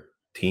their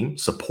team,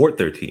 support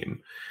their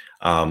team.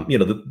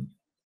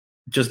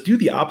 Just do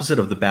the opposite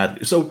of the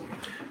bad. So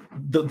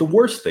the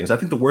worst things, I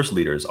think the worst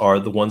leaders are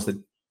the ones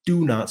that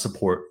do not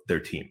support their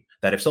team.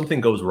 That if something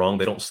goes wrong,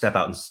 they don't step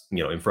out and,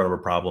 in front of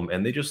a problem,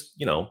 and they just,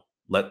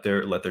 let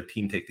their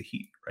team take the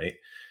heat, right?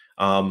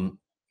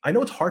 I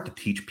know it's hard to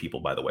teach people,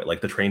 by the way,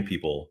 like to train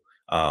people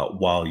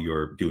while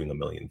you're doing a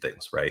million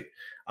things, right?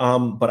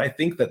 But I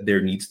think that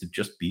there needs to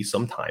just be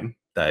some time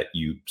that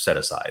you set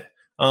aside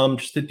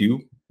just to do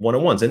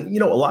one-on-ones. And,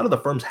 a lot of the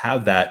firms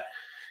have that.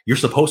 You're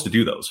supposed to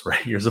do those,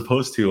 right? You're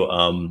supposed to,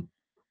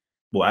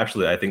 well,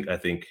 actually, I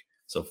think,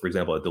 so for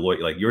example, at Deloitte,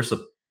 like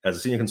as a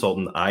senior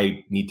consultant,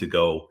 I need to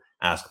go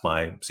ask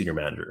my senior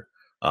manager,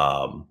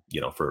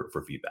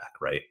 for feedback,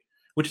 right?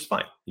 Which is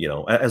fine,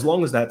 as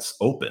long as that's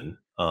open,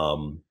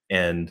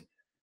 and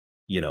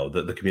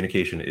the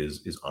communication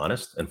is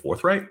honest and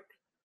forthright,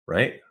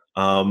 right?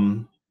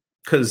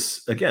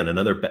 Because again,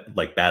 another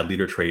bad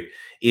leader trait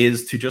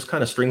is to just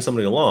kind of string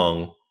somebody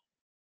along,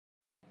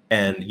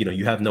 and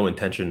you have no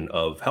intention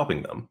of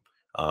helping them.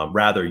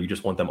 Rather, you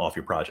just want them off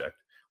your project,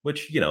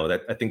 which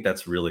that I think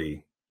that's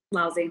really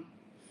lousy.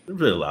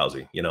 Really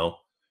lousy, and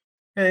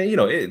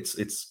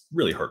it's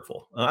really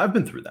hurtful. I've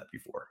been through that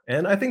before,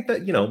 and I think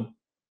that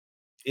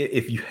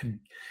if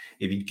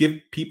you give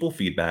people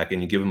feedback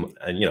and you give them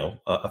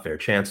a fair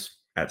chance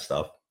at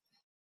stuff,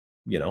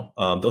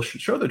 they'll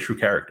show their true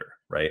character,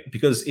 right?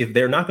 Because if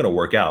they're not going to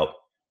work out,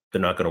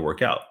 they're not going to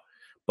work out.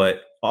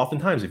 But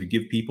oftentimes, if you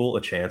give people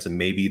a chance and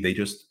maybe they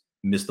just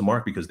miss the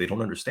mark because they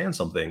don't understand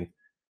something,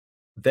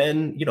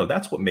 then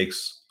that's what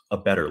makes a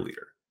better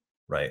leader,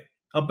 right?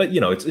 But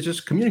it's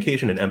just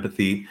communication and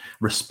empathy,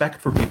 respect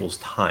for people's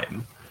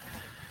time,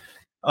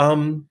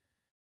 and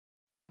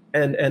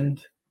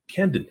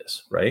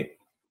candidness, right?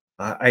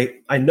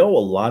 I know a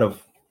lot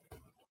of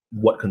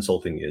what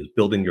consulting is.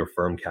 Building your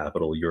firm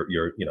capital,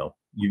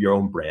 your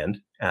own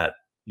brand at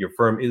your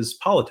firm is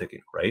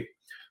politicking, right?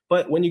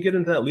 But when you get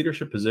into that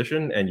leadership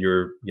position and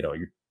you're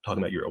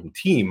talking about your own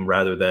team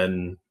rather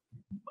than,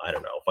 I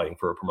don't know, fighting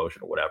for a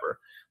promotion or whatever.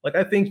 Like,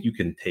 I think you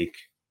can take,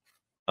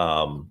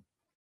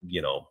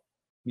 you know,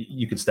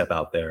 you can step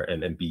out there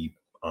and be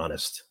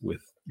honest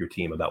with your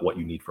team about what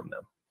you need from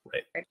them,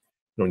 right? You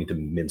don't need to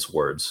mince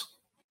words.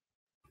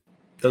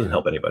 It doesn't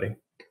help anybody.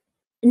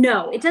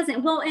 No, it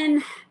doesn't. Well,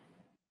 and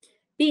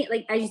being,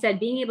 like, as you said,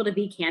 being able to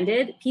be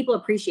candid, people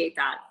appreciate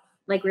that.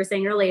 Like we were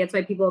saying earlier, it's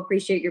why people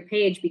appreciate your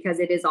page, because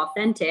it is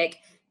authentic.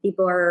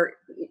 People are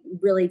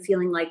really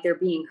feeling like they're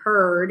being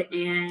heard,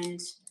 and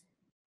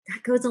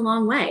that goes a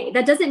long way.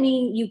 That doesn't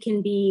mean you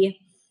can be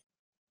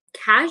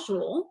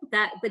casual,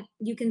 but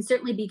you can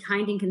certainly be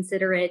kind and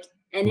considerate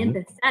and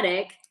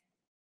empathetic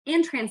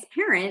and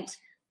transparent,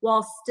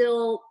 while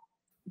still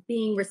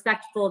being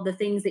respectful of the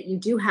things that you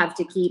do have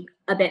to keep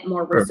a bit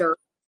more reserved.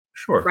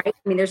 Sure. Right.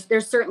 I mean,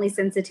 there's certainly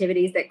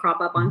sensitivities that crop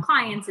up on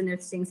clients, and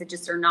there's things that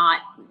just are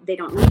not, they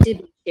don't need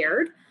to be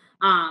shared.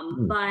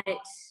 But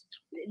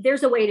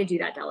there's a way to do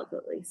that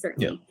delicately,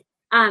 certainly.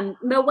 Yeah.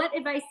 But what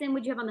advice then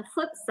would you have on the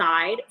flip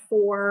side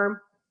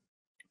for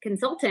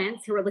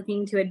consultants who are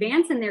looking to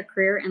advance in their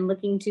career and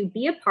looking to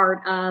be a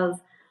part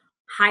of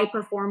high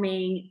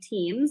performing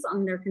teams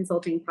on their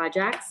consulting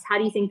projects? How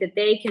do you think that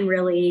they can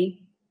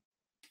really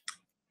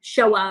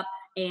show up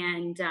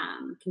and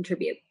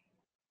contribute?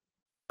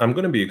 I'm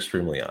going to be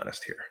extremely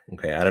honest here.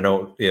 Okay. I don't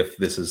know if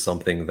this is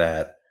something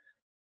that,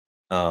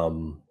 I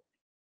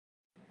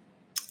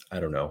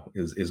don't know,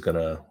 is going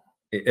to,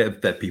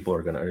 if that people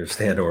are going to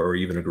understand or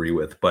even agree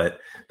with, but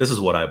this is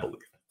what I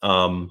believe.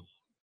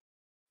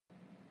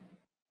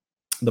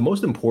 The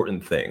most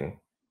important thing,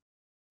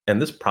 and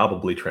this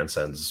probably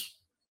transcends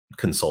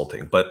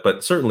consulting,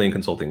 but certainly in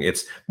consulting,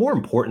 it's more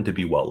important to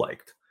be well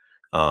liked,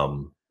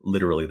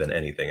 literally, than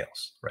anything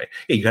else, right?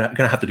 Yeah, you're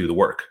gonna have to do the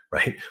work,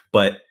 right?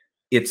 But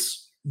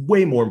it's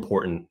way more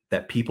important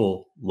that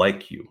people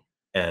like you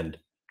and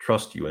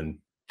trust you and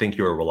think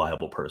you're a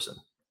reliable person,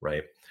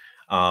 right?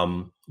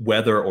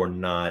 Whether or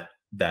not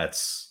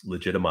that's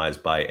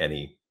legitimized by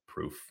any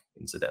proof,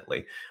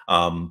 incidentally.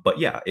 But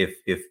yeah,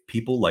 if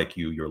people like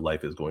you, your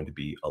life is going to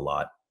be a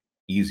lot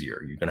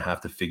easier. You're going to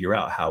have to figure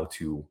out how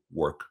to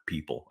work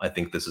people. I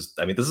think this is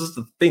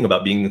the thing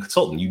about being a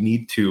consultant. You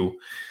need to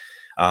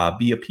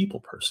be a people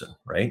person,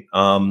 right?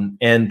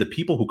 And the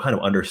people who kind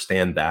of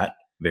understand that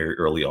very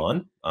early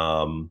on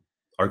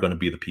are going to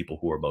be the people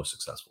who are most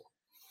successful,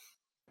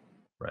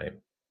 right?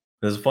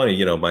 It's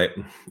funny,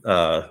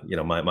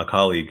 my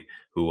colleague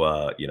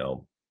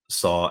who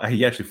saw,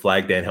 he actually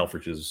flagged Dan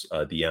Helfrich's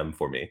DM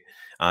for me.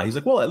 He's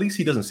like, well, at least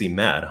he doesn't seem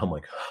mad. I'm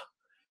like,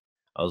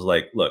 I was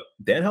like, look,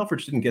 Dan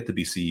Helfrich didn't get to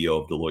be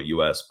CEO of Deloitte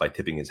US by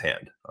tipping his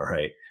hand. All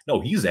right. No,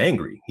 he's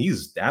angry.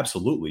 He's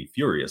absolutely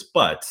furious,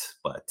 but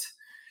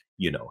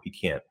he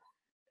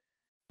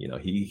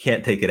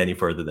can't take it any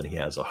further than he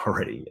has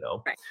already,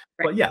 Right.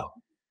 But yeah,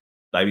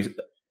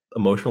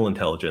 emotional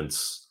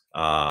intelligence,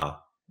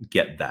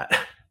 get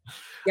that.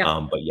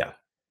 Yeah. But yeah,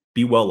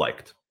 be well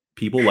liked.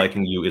 People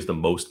liking you is the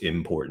most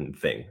important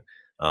thing.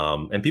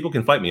 And people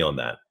can fight me on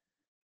that,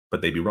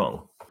 but they'd be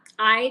wrong.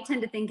 I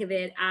tend to think of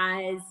it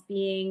as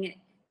being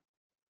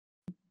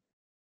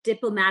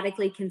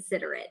diplomatically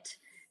considerate.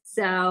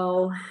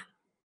 So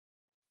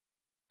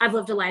I've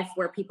lived a life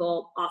where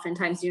people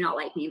oftentimes do not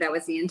like me. That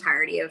was the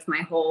entirety of my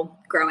whole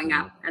growing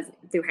up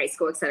through high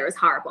school, et cetera. It was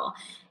horrible.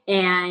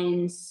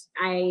 And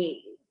I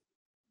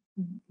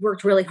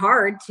worked really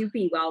hard to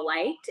be well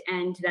liked,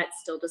 and that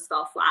still just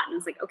fell flat. And I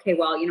was like, okay,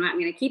 well, you know what? I'm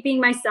going to keep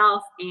being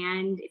myself.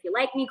 And if you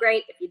like me,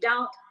 great. If you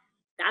don't,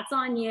 that's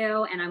on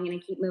you. And I'm going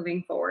to keep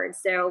moving forward.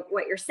 So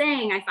what you're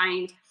saying, I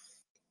find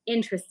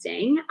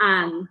interesting.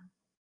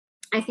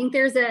 I think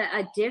there's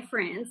a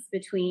difference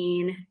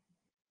between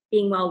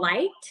being well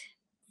liked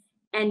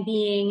and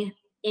being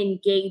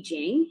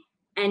engaging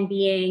and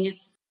being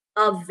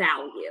of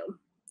value.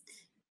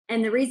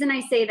 And the reason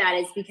I say that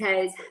is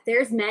because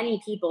there's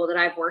many people that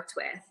I've worked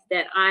with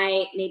that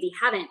I maybe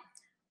haven't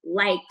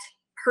liked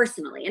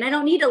personally. And I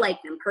don't need to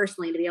like them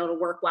personally to be able to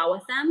work well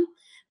with them.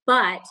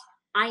 But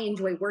I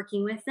enjoy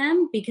working with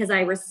them because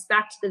I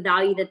respect the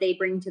value that they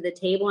bring to the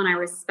table. And I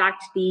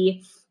respect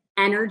the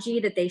energy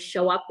that they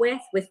show up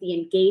with the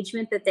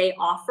engagement that they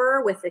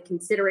offer, with the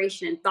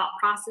consideration and thought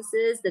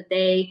processes that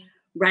they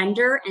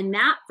render. And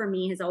that for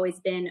me has always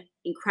been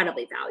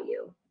incredibly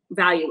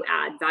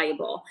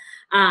valuable.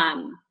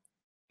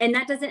 And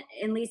that doesn't,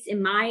 at least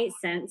in my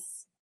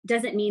sense,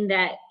 doesn't mean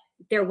that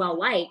they're well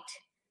liked.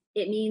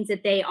 It means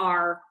that they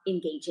are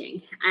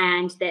engaging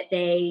and that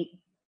they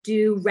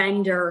do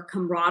render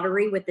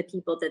camaraderie with the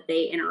people that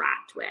they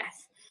interact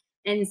with.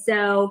 And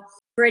so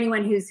for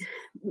anyone who's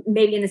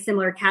maybe in a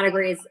similar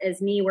category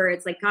as me, where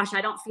it's like, gosh,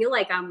 I don't feel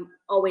like I'm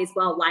always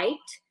well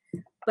liked,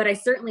 but I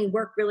certainly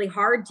work really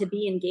hard to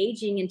be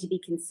engaging and to be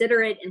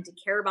considerate and to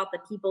care about the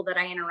people that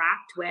I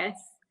interact with.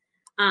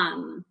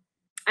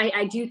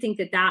 I do think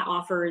that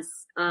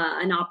offers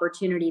an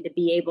opportunity to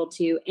be able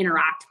to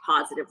interact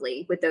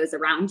positively with those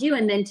around you,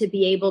 and then to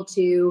be able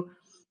to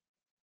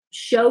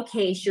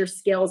showcase your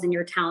skills and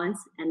your talents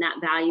and that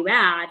value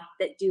add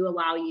that do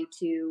allow you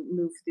to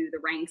move through the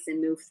ranks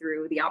and move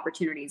through the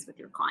opportunities with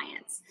your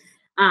clients.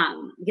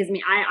 Because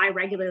I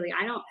regularly,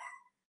 I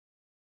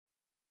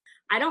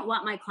don't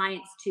want my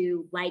clients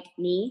to like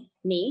me,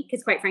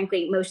 because quite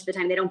frankly, most of the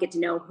time they don't get to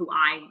know who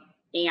I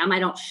am. I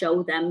don't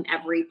show them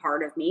every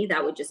part of me.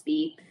 That would just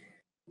be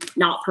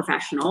not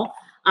professional.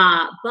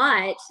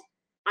 But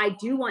I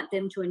do want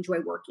them to enjoy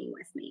working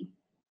with me.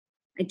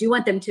 I do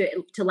want them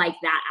to like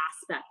that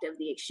aspect of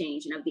the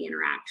exchange and of the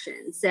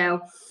interaction.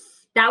 So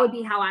that would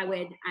be how I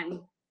would,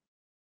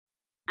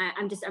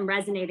 I'm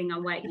resonating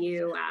on what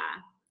you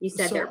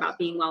said there about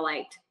being well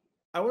liked.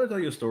 I want to tell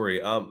you a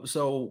story.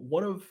 So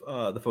one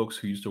of the folks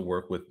who used to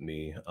work with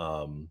me,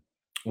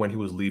 when he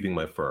was leaving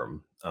my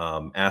firm,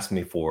 asked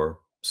me for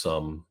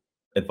some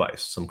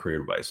advice, some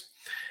career advice.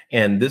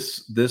 And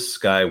this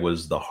guy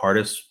was the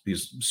hardest,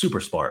 he's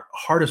super smart,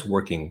 hardest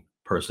working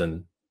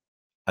person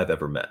I've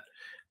ever met.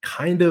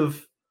 Kind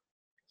of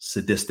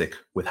sadistic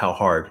with how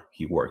hard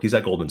he worked. He's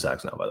at Goldman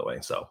Sachs now, by the way,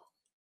 so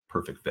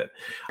perfect fit.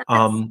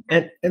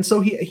 And so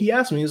he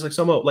asked me, he's like,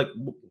 somewhat like,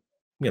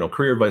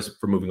 career advice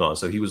for moving on.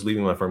 So he was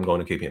leaving my firm,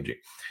 going to KPMG,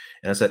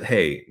 and I said,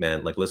 hey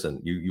man, like,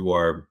 listen, you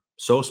are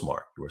so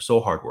smart, you are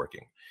so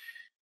hardworking.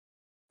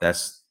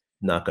 That's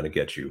not going to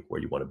get you where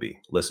you want to be.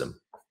 Listen,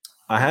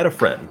 I had a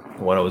friend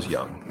when I was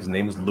young. His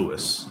name is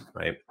Lewis,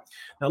 right?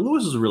 Now,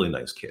 Lewis is a really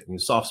nice kid.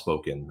 He's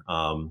soft-spoken,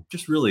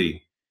 just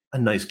really a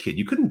nice kid.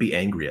 You couldn't be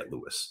angry at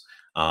Lewis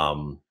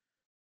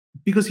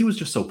because he was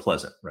just so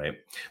pleasant, right?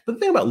 But the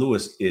thing about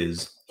Lewis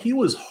is he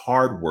was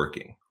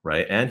hardworking,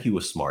 right? And he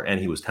was smart and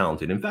he was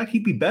talented. In fact,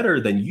 he'd be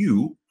better than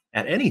you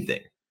at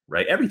anything,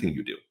 right? Everything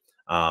you do.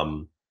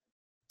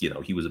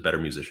 He was a better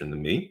musician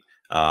than me.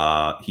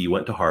 He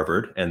went to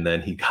Harvard and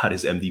then he got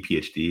his MD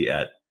PhD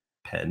at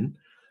Penn.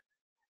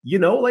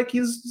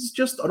 He's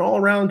just an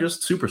all-around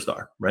just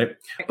superstar, right?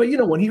 But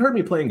when he heard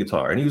me playing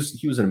guitar, and he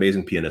was an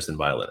amazing pianist and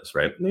violinist,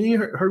 right? And he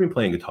heard me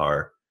playing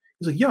guitar,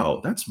 he's like,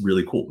 yo, that's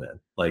really cool, man.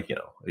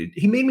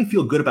 He made me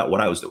feel good about what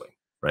I was doing,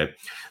 right?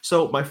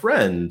 So my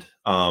friend,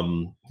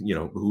 who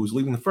was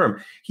leaving the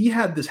firm, he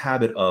had this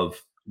habit of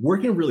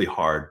working really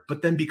hard,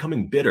 but then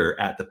becoming bitter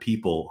at the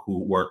people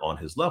who weren't on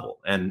his level.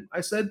 And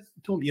I said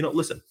to him,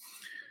 listen,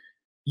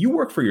 you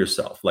work for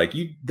yourself. Like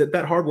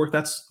that hard work,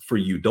 that's for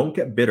you. Don't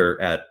get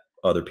bitter at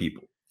other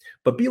people,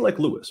 but be like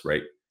Lewis,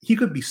 right? He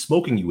could be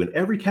smoking you in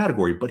every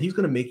category, but he's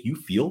going to make you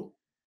feel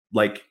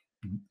like,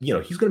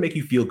 he's going to make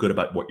you feel good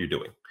about what you're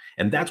doing.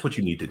 And that's what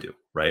you need to do,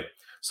 right?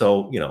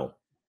 So,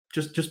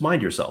 just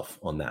mind yourself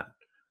on that.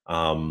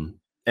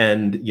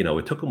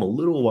 It took him a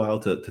little while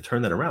to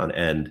turn that around.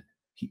 And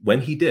when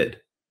he did,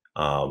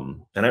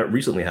 and I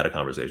recently had a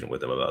conversation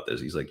with him about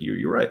this. He's like,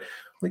 you're right.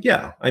 I'm like,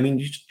 yeah, I mean,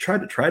 you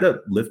should try to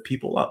lift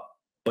people up,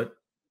 but,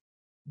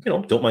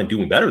 don't mind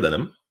doing better than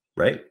them,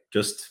 right?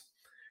 Just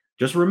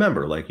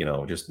remember,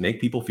 just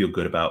make people feel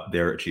good about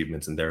their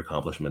achievements and their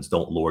accomplishments.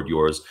 Don't lord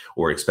yours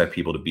or expect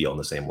people to be on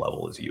the same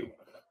level as you,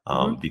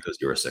 because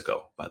you're a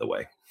sicko, by the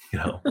way.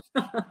 But,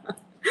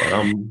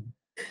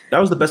 that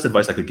was the best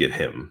advice I could give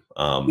him.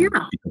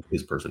 Because of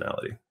his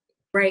personality.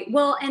 Right.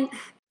 Well, and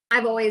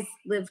I've always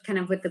lived kind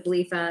of with the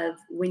belief of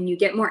when you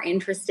get more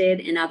interested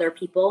in other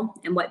people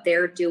and what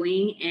they're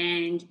doing,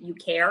 and you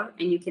care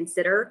and you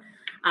consider,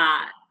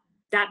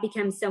 that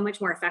becomes so much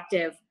more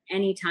effective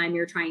anytime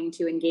you're trying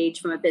to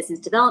engage from a business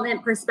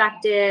development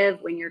perspective,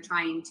 when you're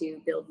trying to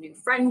build new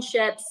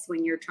friendships,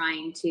 when you're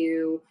trying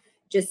to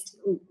just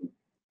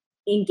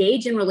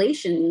engage in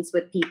relations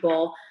with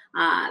people,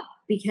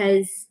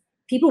 because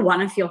people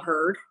want to feel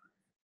heard.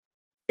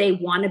 They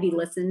want to be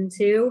listened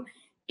to.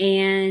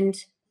 And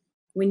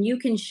when you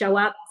can show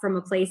up from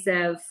a place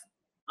of,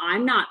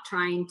 I'm not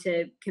trying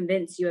to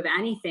convince you of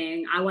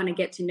anything. I want to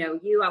get to know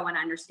you. I want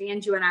to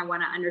understand you. And I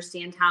want to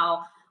understand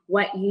how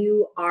what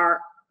you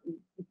are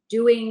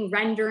doing,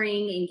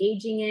 rendering,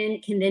 engaging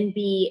in can then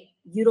be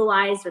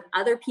utilized with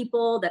other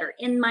people that are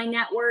in my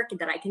network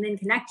that I can then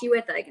connect you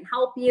with, that I can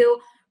help you,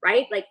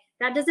 right? Like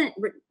that doesn't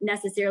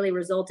necessarily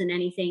result in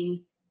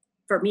anything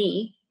for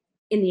me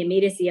in the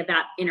immediacy of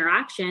that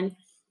interaction,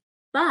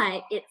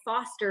 but it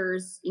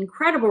fosters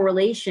incredible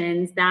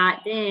relations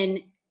that then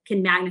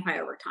can magnify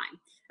over time.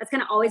 That's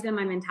kind of always been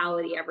my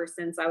mentality ever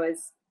since I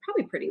was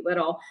probably pretty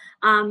little.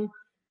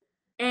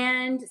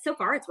 And so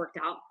far it's worked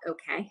out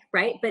okay,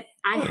 right? But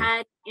I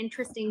had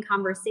interesting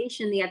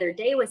conversation the other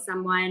day with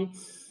someone,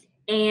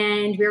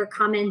 and we were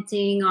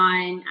commenting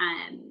on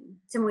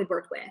someone we'd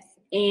worked with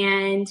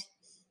and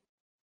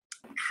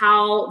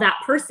how that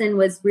person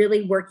was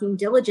really working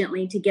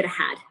diligently to get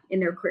ahead in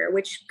their career,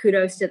 which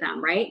kudos to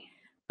them, right?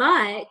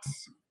 But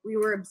we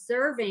were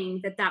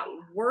observing that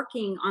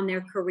working on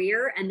their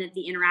career and that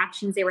the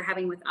interactions they were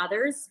having with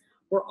others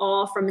were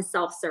all from a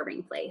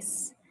self-serving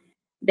place.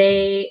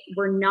 They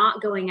were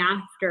not going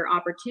after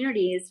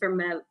opportunities from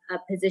a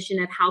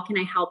position of how can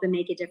I help and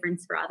make a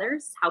difference for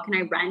others? How can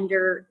I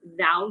render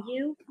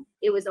value?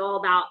 It was all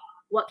about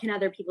what can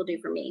other people do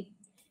for me?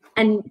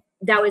 And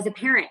that was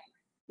apparent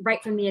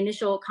right from the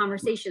initial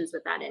conversations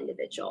with that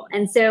individual.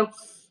 And so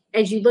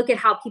as you look at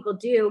how people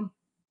do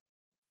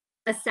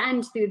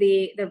ascend through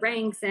the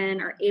ranks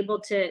and are able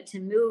to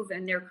move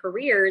in their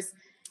careers,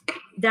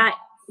 that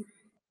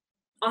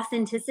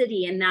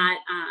authenticity and that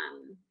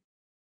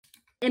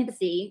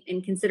empathy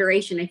and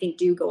consideration, I think,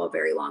 do go a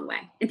very long way,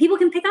 and people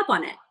can pick up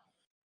on it.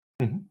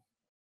 Mm-hmm.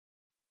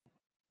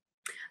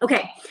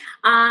 Okay,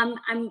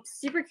 I'm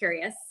super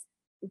curious.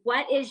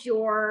 What is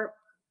your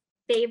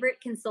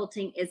favorite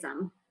consulting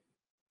ism?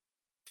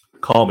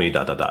 Call me ...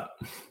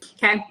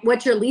 Okay,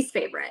 what's your least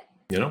favorite?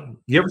 You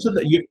ever said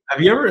that? Have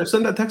you ever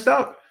sent that text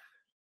out?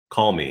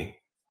 Call me ...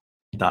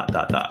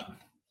 to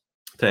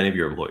any of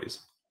your employees.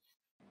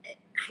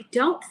 I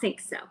don't think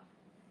so.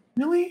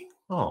 Really?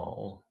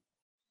 Oh.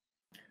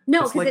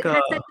 No,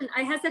 because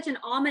it has such an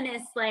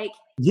ominous, like.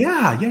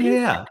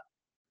 Yeah.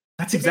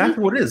 That's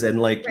exactly what it is. And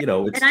like,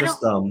 it's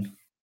just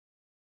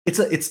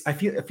I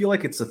feel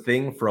like it's a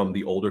thing from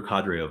the older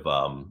cadre of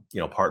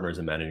partners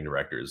and managing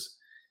directors.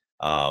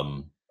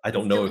 I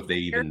don't know if they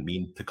even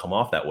mean to come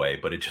off that way,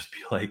 but it just be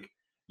like,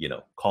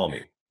 call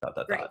me ...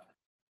 Right.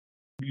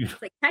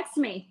 It's like, text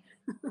me.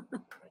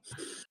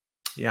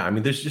 Yeah, I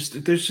mean, there's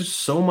just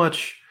so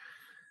much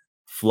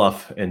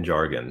fluff and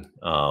jargon,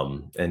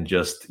 and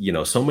just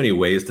so many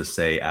ways to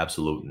say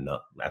absolutely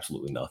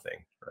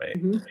nothing, right?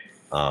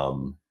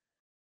 Mm-hmm.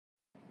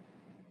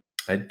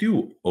 I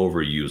do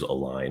overuse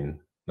align,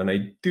 and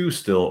I do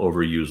still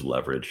overuse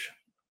leverage.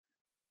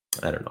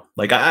 I don't know.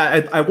 Like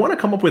I want to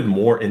come up with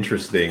more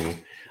interesting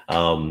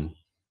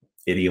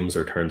idioms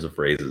or turns of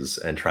phrases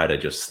and try to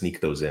just sneak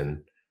those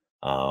in,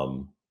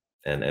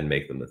 and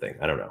make them the thing.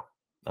 I don't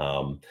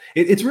know.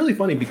 It's really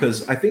funny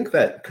because I think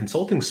that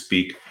consulting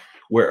speak,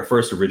 where it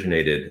first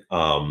originated,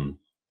 I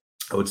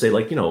would say,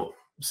 like,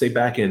 say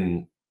back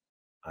in,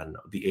 I don't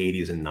know, the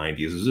 80s and 90s,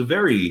 it was a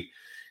very,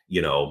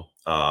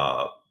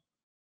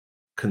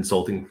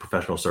 consulting,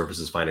 professional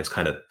services, finance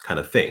kind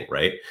of thing,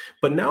 right?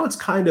 But now it's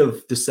kind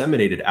of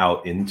disseminated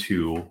out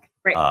into,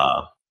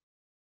 Right.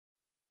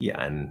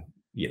 yeah, and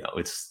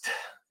it's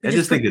I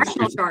just think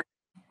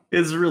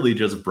it's really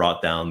just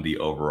brought down the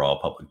overall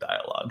public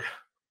dialogue.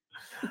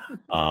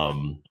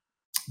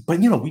 But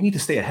we need to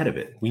stay ahead of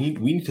it. We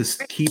need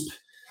to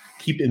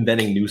keep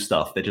inventing new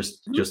stuff that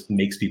just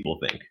makes people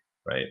think,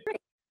 right?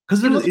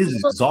 Because it is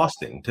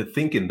exhausting to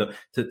think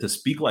to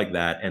speak like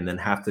that and then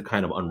have to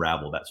kind of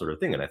unravel that sort of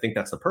thing. And I think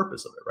that's the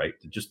purpose of it, right?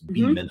 To just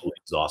be mentally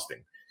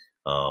exhausting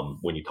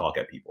when you talk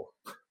at people.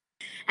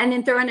 And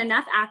then throw in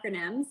enough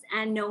acronyms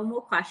and no one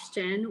will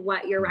question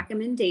what your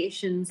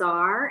recommendations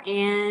are,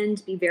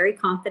 and be very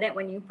confident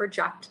when you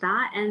project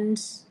that. And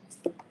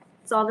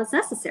it's all that's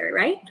necessary,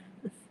 right?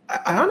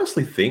 I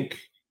honestly think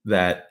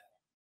that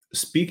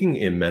speaking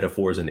in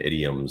metaphors and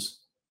idioms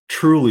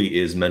truly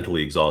is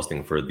mentally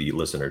exhausting for the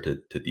listener to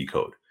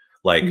decode.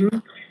 Like,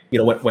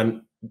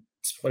 when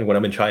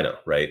I'm in China,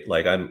 right?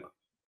 Like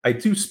I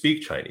do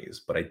speak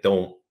Chinese, but I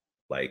don't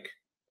like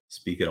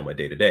speak it on my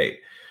day to day.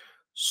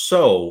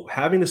 So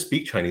having to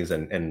speak Chinese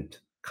and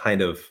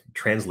kind of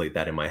translate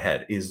that in my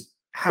head is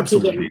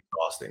absolutely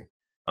exhausting.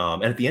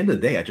 And at the end of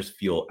the day, I just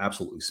feel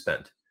absolutely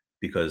spent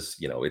because,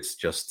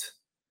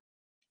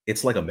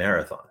 it's like a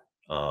marathon.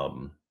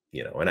 And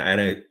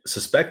I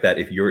suspect that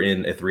if you're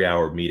in a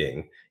 3-hour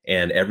meeting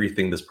and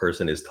everything this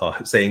person is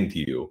saying to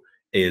you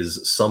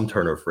is some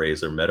turn of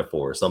phrase or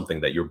metaphor or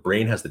something that your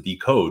brain has to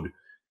decode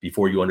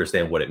before you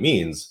understand what it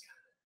means,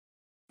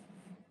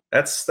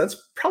 that's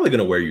probably going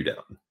to wear you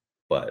down.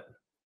 But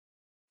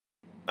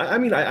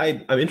I'm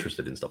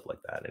interested in stuff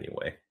like that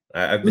anyway.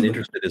 I've been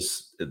interested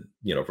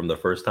from the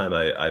first time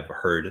I've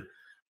heard,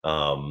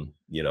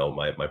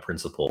 my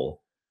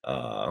principal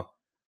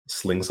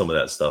sling some of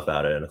that stuff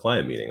out in a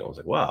client meeting. I was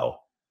like,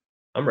 wow,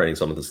 I'm writing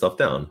some of this stuff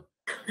down.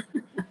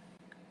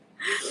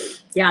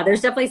 Yeah,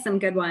 there's definitely some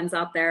good ones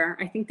out there.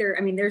 I think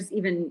there's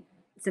even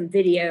some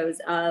videos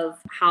of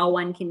how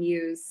one can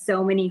use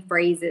so many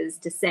phrases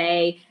to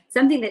say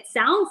something that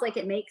sounds like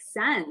it makes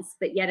sense,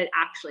 but yet it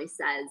actually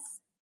says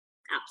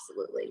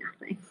absolutely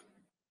nothing.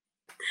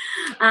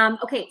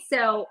 Okay,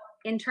 so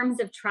in terms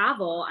of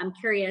travel, I'm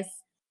curious,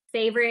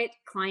 favorite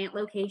client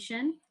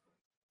location?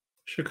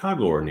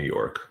 Chicago or New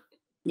York?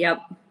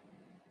 Yep.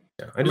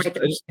 Yeah,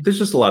 there's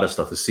just a lot of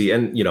stuff to see,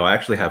 and I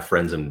actually have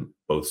friends in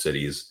both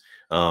cities.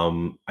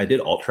 I did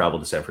all travel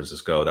to San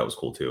Francisco. That was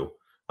cool too.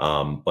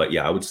 But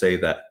yeah, I would say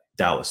that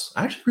Dallas.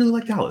 I actually really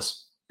like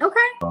Dallas. Okay.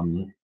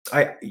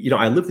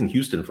 I lived in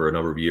Houston for a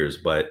number of years,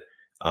 but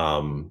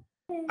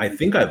I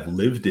think I've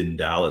lived in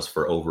Dallas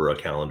for over a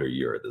calendar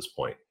year at this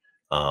point.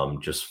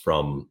 Just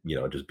from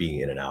just being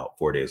in and out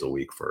 4 days a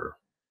week for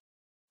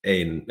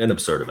an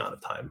absurd amount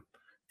of time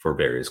for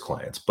various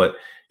clients. But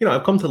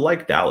I've come to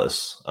like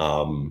Dallas,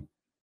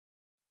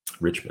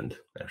 Richmond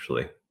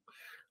actually,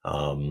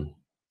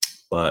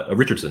 but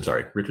Richardson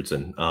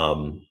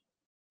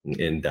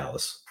in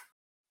Dallas.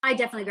 I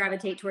definitely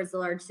gravitate towards the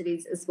large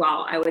cities as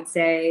well. I would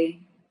say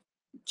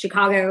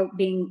Chicago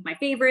being my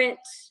favorite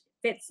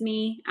fits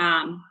me.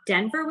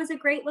 Denver was a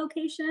great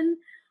location.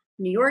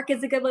 New York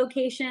is a good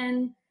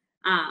location.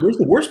 Where's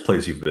the worst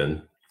place you've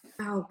been?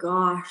 Oh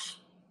gosh.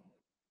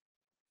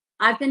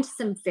 I've been to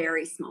some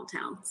very small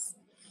towns.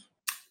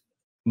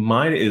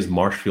 Mine is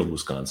Marshfield,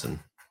 Wisconsin.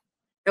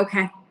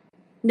 Okay.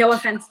 No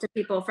offense to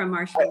people from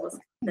Marshfield,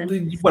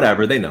 Wisconsin.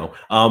 Whatever, they know.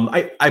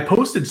 I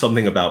posted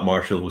something about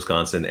Marshfield,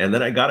 Wisconsin, and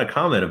then I got a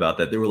comment about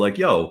that. They were like,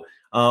 yo,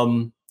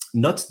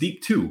 Nuts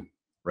Deep 2,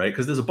 right?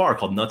 Because there's a bar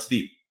called Nuts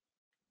Deep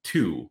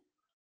 2,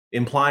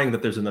 implying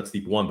that there's a Nuts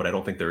Deep 1, but I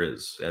don't think there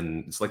is.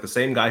 And it's like the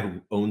same guy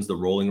who owns the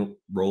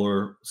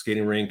roller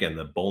skating rink and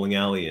the bowling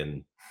alley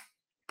and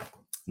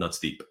Nuts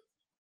Deep.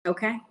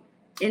 Okay.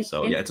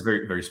 So yeah, it's a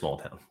very, very small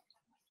town.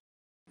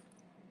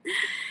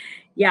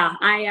 Yeah,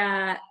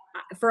 I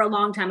for a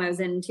long time I was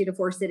in 2 to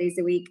 4 cities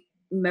a week,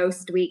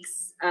 most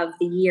weeks of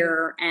the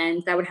year,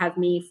 and that would have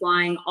me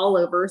flying all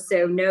over.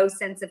 So no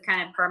sense of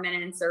kind of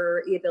permanence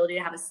or the ability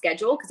to have a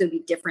schedule because it would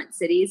be different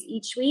cities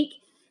each week.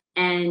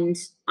 And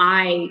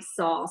I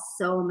saw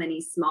so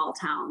many small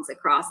towns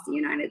across the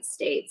United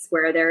States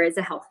where there is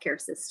a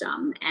healthcare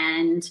system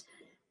and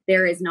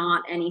there is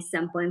not any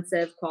semblance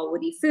of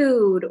quality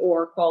food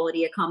or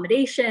quality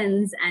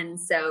accommodations. And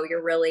so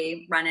you're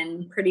really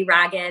running pretty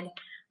ragged,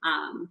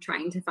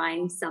 trying to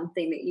find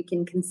something that you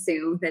can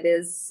consume that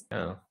is.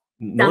 Yeah.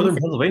 Northern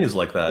Pennsylvania is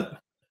like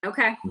that.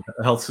 Okay.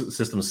 The health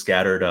system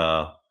scattered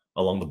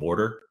along the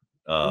border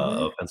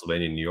of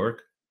Pennsylvania and New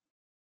York.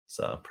 It's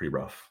pretty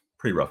rough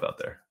out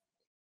there.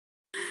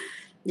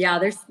 Yeah,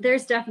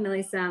 there's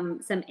definitely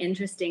some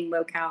interesting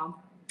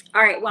locale.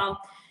 All right,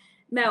 well,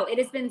 Mo, it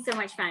has been so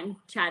much fun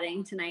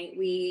chatting tonight.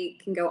 We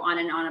can go on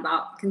and on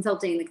about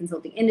consulting, the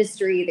consulting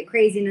industry, the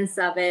craziness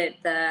of it,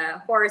 the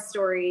horror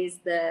stories,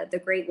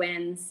 the great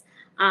wins.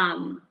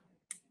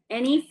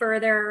 Any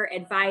further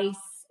advice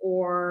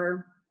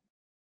or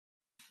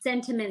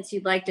sentiments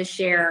you'd like to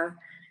share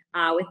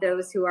with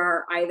those who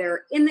are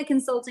either in the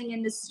consulting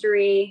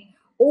industry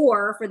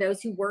or for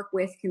those who work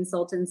with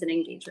consultants and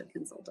engage with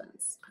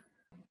consultants?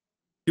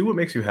 Do what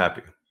makes you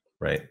happy,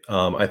 right?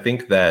 I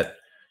think that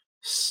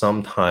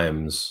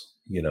sometimes,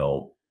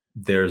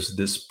 there's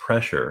this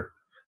pressure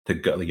to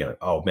go,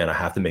 oh man, I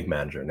have to make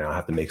manager. Now I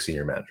have to make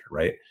senior manager,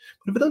 right?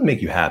 But if it doesn't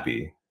make you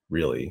happy,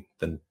 really,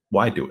 then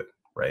why do it,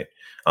 right?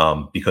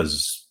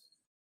 Because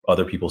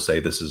other people say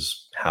this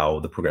is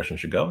how the progression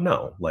should go.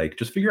 No,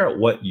 just figure out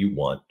what you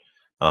want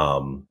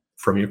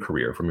from your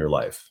career, from your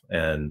life.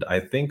 And I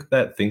think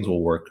that things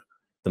will work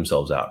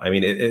themselves out. I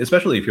mean,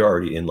 especially if you're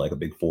already in a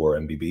big 4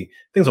 MBB,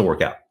 things will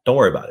work out. Don't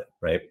worry about it,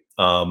 right?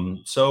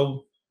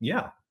 So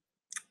yeah.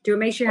 Do what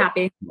makes you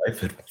happy.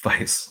 Life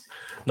advice,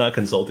 not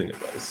consulting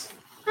advice.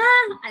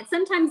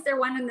 Sometimes they're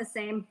one and the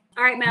same.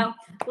 All right, Mo.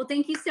 Well,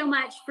 thank you so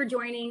much for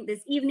joining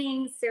this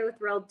evening. So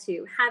thrilled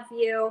to have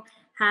you.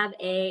 Have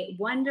a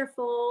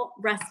wonderful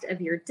rest of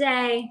your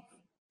day.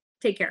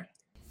 Take care.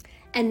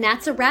 And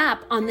that's a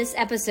wrap on this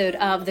episode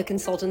of The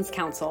Consultants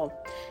Council.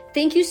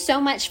 Thank you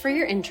so much for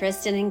your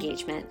interest and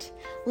engagement.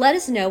 Let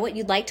us know what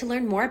you'd like to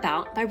learn more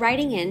about by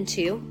writing in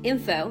to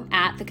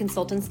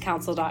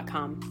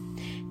info@theconsultantscouncil.com.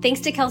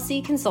 Thanks to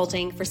Kelsey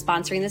Consulting for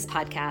sponsoring this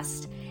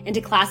podcast and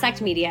to Class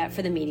Act Media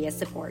for the media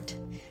support.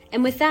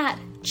 And with that,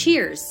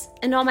 cheers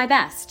and all my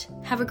best.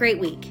 Have a great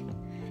week.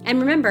 And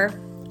remember,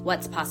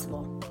 what's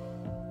possible?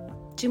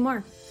 Do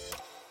more.